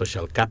elevating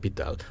social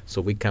capital so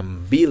we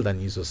can build a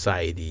new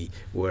society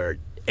where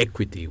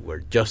equity, where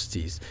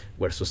justice,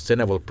 where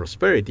sustainable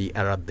prosperity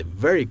are at the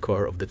very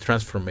core of the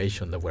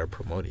transformation that we're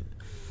promoting.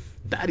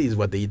 That is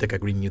what the Ithaca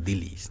Green New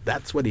Deal is.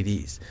 That's what it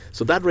is.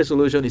 So that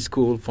resolution is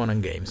cool, fun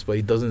and games, but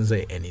it doesn't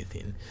say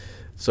anything.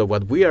 So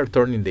what we are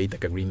turning the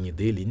Ithaca Green New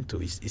Deal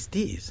into is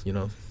this,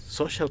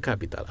 social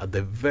capital at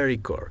the very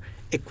core,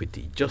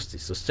 equity,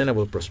 justice,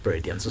 sustainable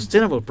prosperity. And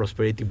sustainable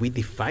prosperity, we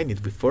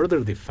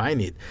further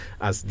define it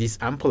as this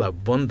ample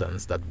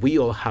abundance that we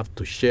all have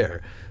to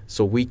share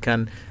so we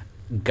can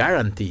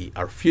guarantee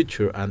our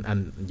future and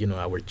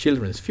our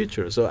children's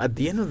future. So at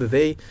the end of the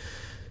day,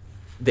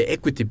 the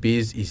equity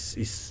piece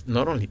is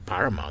not only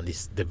paramount,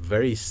 it's the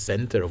very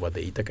center of what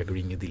the Ithaca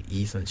Green New Deal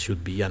is and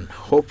should be and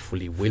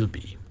hopefully will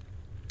be.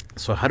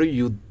 So how do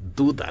you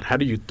do that? How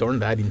do you turn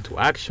that into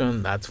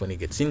action? That's when it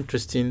gets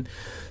interesting.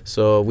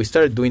 So we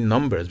started doing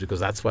numbers because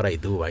that's what I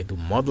do. I do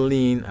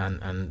modeling.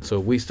 And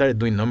so we started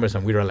doing numbers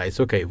and we realized,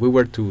 okay, if we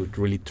were to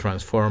really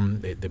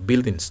transform the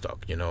building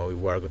stock, we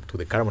were to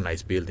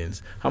decarbonize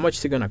buildings, how much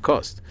is it going to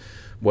cost?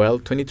 Well,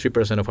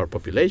 23% of our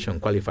population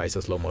qualifies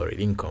as low moderate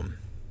income.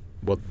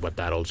 What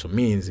that also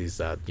means is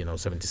that,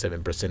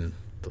 77%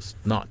 does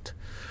not.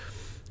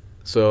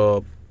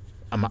 So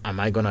am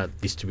I going to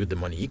distribute the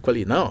money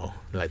equally? No.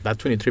 Like that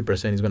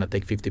 23% is going to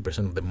take 50%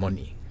 of the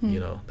money,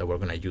 that we're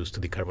going to use to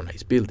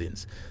decarbonize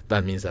buildings.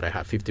 That means that I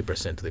have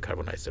 50% to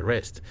decarbonize the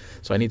rest.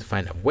 So I need to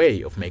find a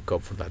way of make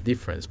up for that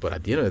difference. But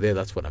at the end of the day,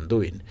 that's what I'm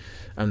doing.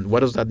 And what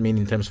does that mean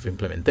in terms of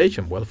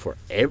implementation? Well, for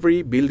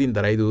every building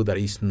that I do that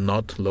is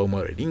not low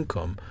moderate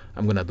income,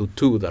 I'm going to do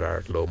 2 that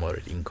are low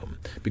moderate income.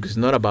 Because it's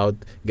not about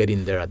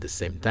getting there at the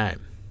same time.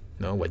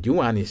 What you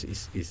want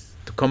is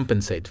to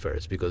compensate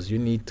first, because you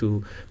need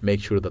to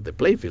make sure that the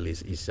playing field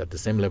is at the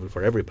same level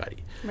for everybody.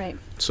 Right.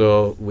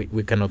 So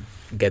we cannot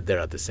get there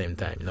at the same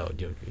time. No,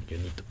 you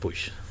need to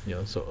push.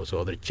 So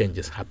other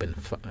changes happen,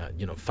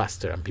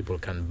 faster, and people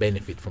can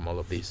benefit from all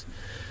of this.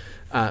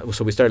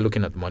 So we started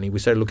looking at money. We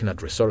started looking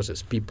at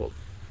resources, people.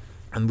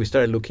 And we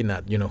started looking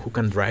at, who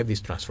can drive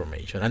this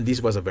transformation. And this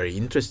was a very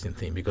interesting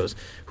thing, because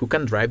who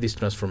can drive this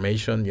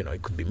transformation?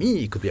 It could be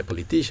me, it could be a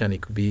politician,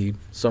 it could be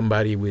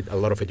somebody with a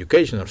lot of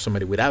education or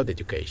somebody without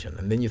education.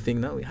 And then you think,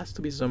 no, it has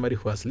to be somebody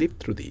who has lived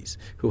through this,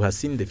 who has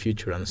seen the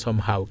future and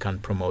somehow can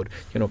promote,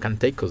 can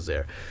take us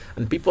there.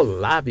 And people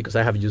laugh because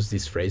I have used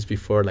this phrase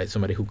before, like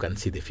somebody who can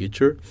see the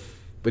future.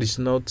 But it's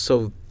not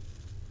so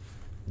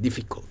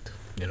difficult,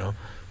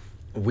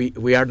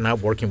 We are now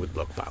working with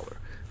Block Power.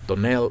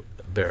 Donnell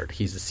Bird,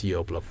 he's the CEO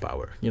of Block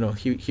Power.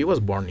 He was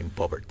born in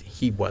poverty.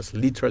 He was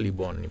literally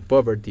born in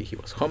poverty. He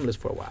was homeless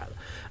for a while.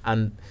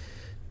 And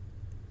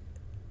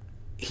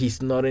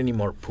he's not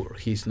anymore poor.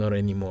 He's not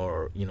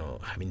anymore,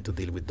 having to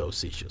deal with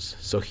those issues.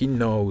 So he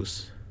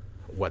knows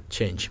what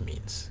change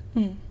means.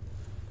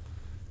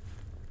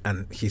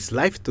 And his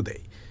life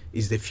today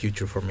is the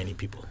future for many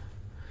people.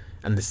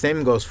 And the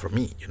same goes for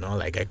me,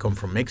 like I come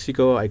from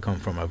Mexico, I come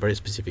from a very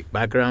specific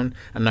background,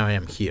 and now I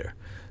am here.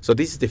 So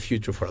this is the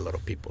future for a lot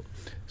of people.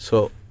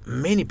 So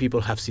many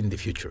people have seen the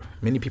future.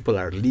 Many people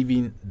are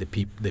living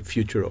the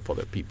future of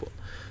other people.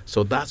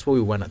 So that's what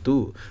we want to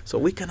do. So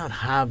we cannot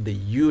have the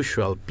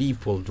usual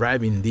people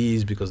driving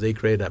this because they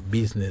create a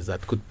business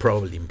that could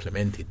probably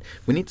implement it.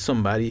 We need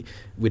somebody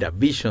with a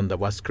vision that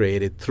was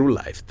created through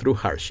life, through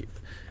hardship.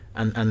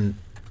 And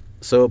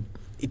so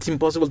it's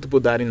impossible to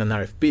put that in an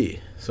RFP.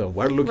 So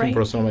we're looking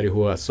for somebody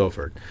who has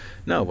suffered.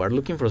 No, we're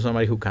looking for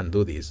somebody who can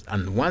do this.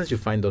 And once you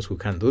find those who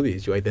can do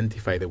this, you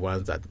identify the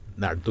ones that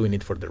are doing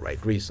it for the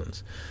right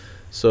reasons.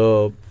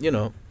 So,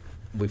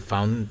 we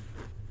found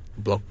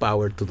Block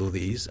Power to do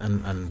this,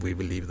 and we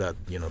believe that,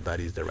 that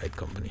is the right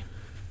company.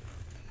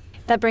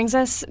 That brings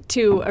us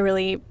to a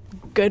really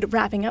good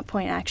wrapping up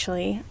point,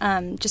 actually,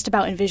 just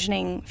about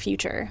envisioning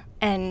future.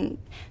 And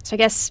so I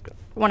guess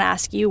I want to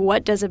ask you,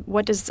 what does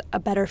a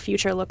better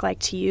future look like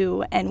to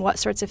you, and what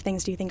sorts of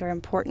things do you think are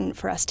important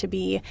for us to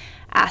be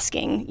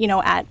asking,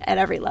 at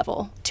every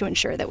level to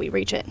ensure that we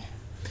reach it?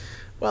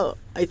 Well,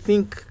 I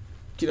think,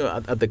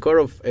 at the core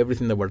of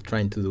everything that we're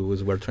trying to do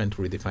is we're trying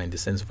to redefine the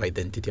sense of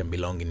identity and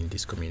belonging in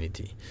this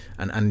community.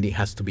 And it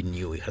has to be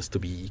new. It has to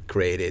be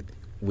created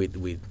with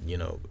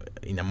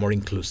in a more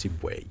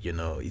inclusive way.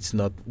 It's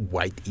not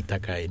white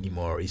Ithaca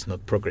anymore. It's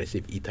not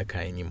progressive Ithaca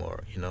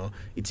anymore.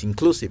 It's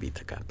inclusive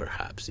Ithaca,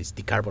 perhaps. It's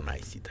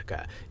decarbonized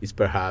Ithaca. It's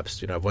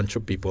perhaps a bunch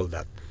of people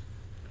that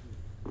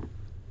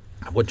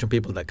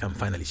can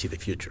finally see the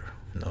future.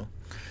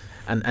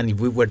 And if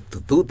we were to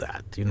do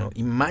that,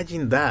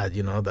 imagine that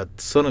that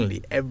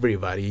suddenly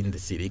everybody in the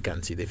city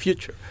can see the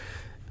future,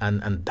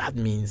 and that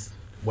means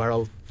we're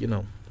all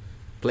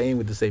playing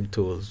with the same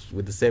tools,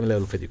 with the same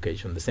level of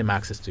education, the same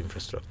access to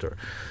infrastructure.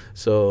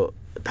 So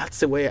that's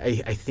the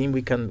way I think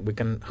we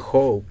can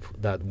hope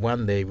that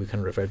one day we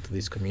can refer to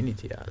this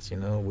community as,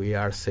 we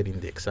are setting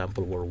the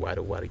example worldwide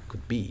of what it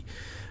could be.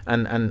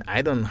 And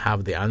I don't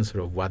have the answer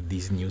of what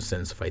this new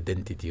sense of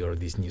identity or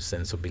this new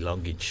sense of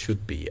belonging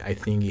should be. I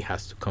think it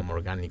has to come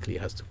organically,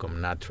 it has to come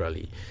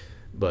naturally,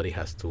 but it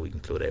has to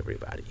include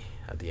everybody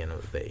at the end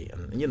of the day.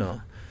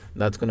 And,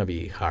 that's going to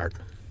be hard.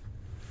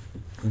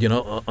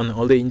 On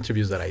all the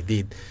interviews that I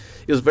did,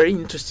 it was very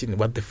interesting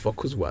what the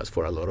focus was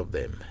for a lot of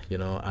them,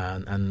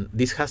 and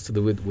this has to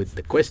do with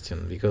the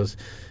question, because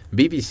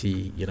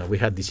BBC, we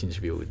had this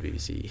interview with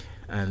BBC,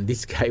 and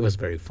this guy was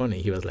very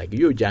funny. He was like,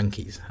 "You're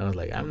Yankees." I was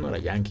like, "I'm not a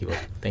Yankee, but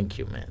thank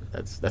you, man.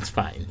 That's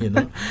fine,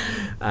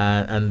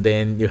 and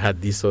then you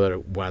had this other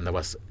one that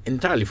was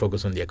entirely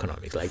focused on the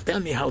economics, like, "Tell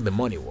me how the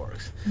money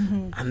works."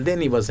 Mm-hmm. And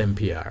then it was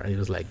NPR, and he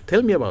was like,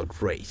 "Tell me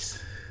about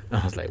race."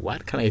 I was like,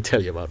 "What can I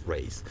tell you about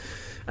race?"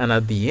 And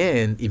at the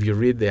end, if you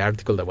read the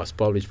article that was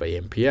published by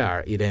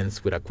NPR, it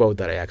ends with a quote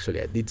that I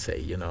did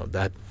say,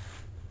 that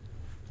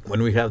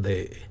when we have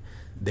the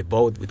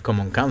vote with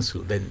Common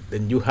Council,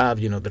 then you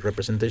have, the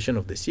representation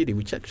of the city,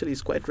 which actually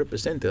is quite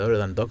represented, other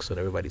than Dockson,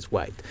 everybody's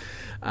white.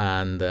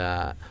 And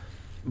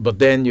but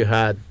then you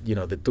had,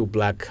 the two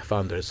black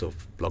founders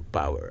of Block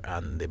Power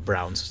and the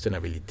brown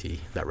sustainability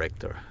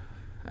director.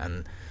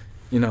 And,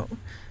 I'm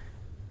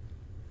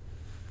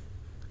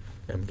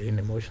getting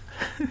emotional.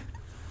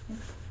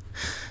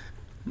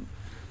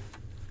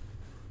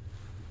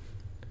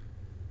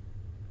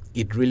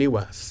 It really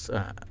was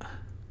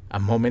a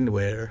moment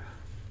where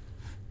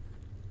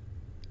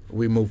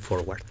we moved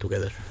forward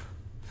together.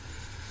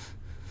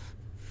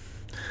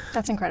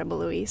 That's incredible,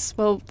 Luis.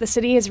 Well, the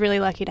city is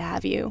really lucky to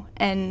have you.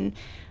 And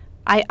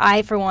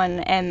I, for one,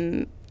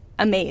 am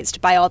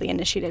amazed by all the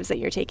initiatives that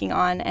you're taking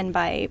on and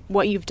by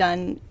what you've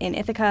done in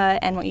Ithaca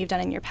and what you've done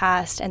in your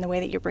past and the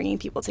way that you're bringing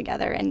people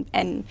together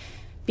and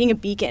being a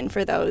beacon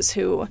for those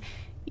who,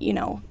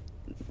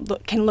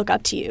 can look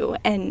up to you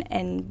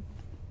and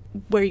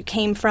where you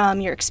came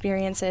from, your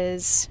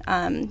experiences,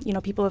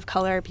 people of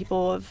color,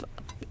 people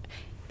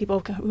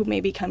who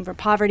maybe come from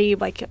poverty,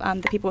 like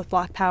the people with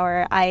Block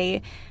Power.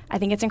 I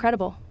think it's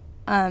incredible.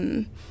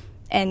 And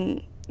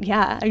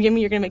yeah, I mean,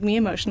 you're going to make me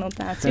emotional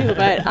now too.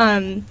 But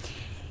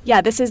yeah,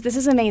 this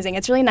is amazing.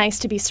 It's really nice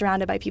to be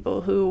surrounded by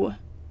people who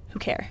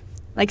care,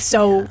 like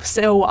so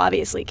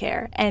obviously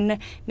care. And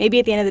maybe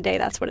at the end of the day,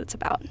 that's what it's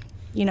about.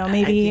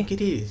 Maybe I think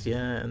it is,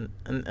 yeah.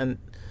 And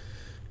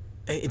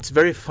it's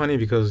very funny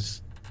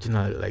because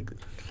like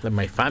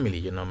my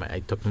family, I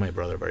talk to my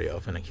brother very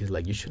often, and he's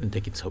like, "You shouldn't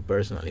take it so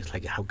personally." It's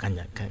like, how can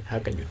you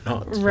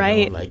not?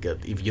 Right.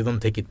 If you don't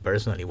take it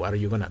personally, what are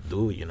you gonna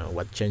do?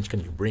 What change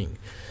can you bring?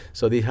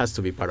 So this has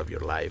to be part of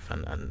your life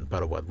and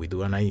part of what we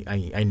do. And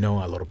I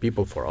know a lot of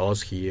people, for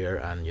us here,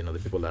 and the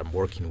people that I'm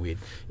working with,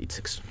 it's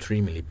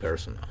extremely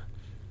personal.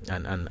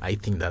 And I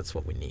think that's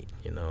what we need,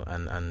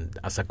 and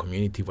as a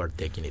community, we're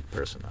taking it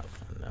personal,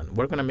 and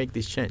we're gonna make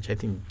this change. I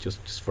think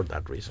just for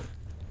that reason.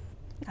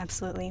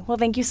 Absolutely. Well,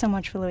 thank you so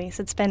much, Luis.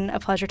 It's been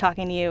a pleasure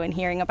talking to you and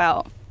hearing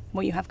about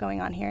what you have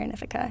going on here in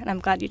Ithaca, and I'm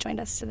glad you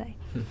joined us today.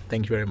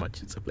 Thank you very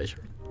much. It's a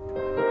pleasure.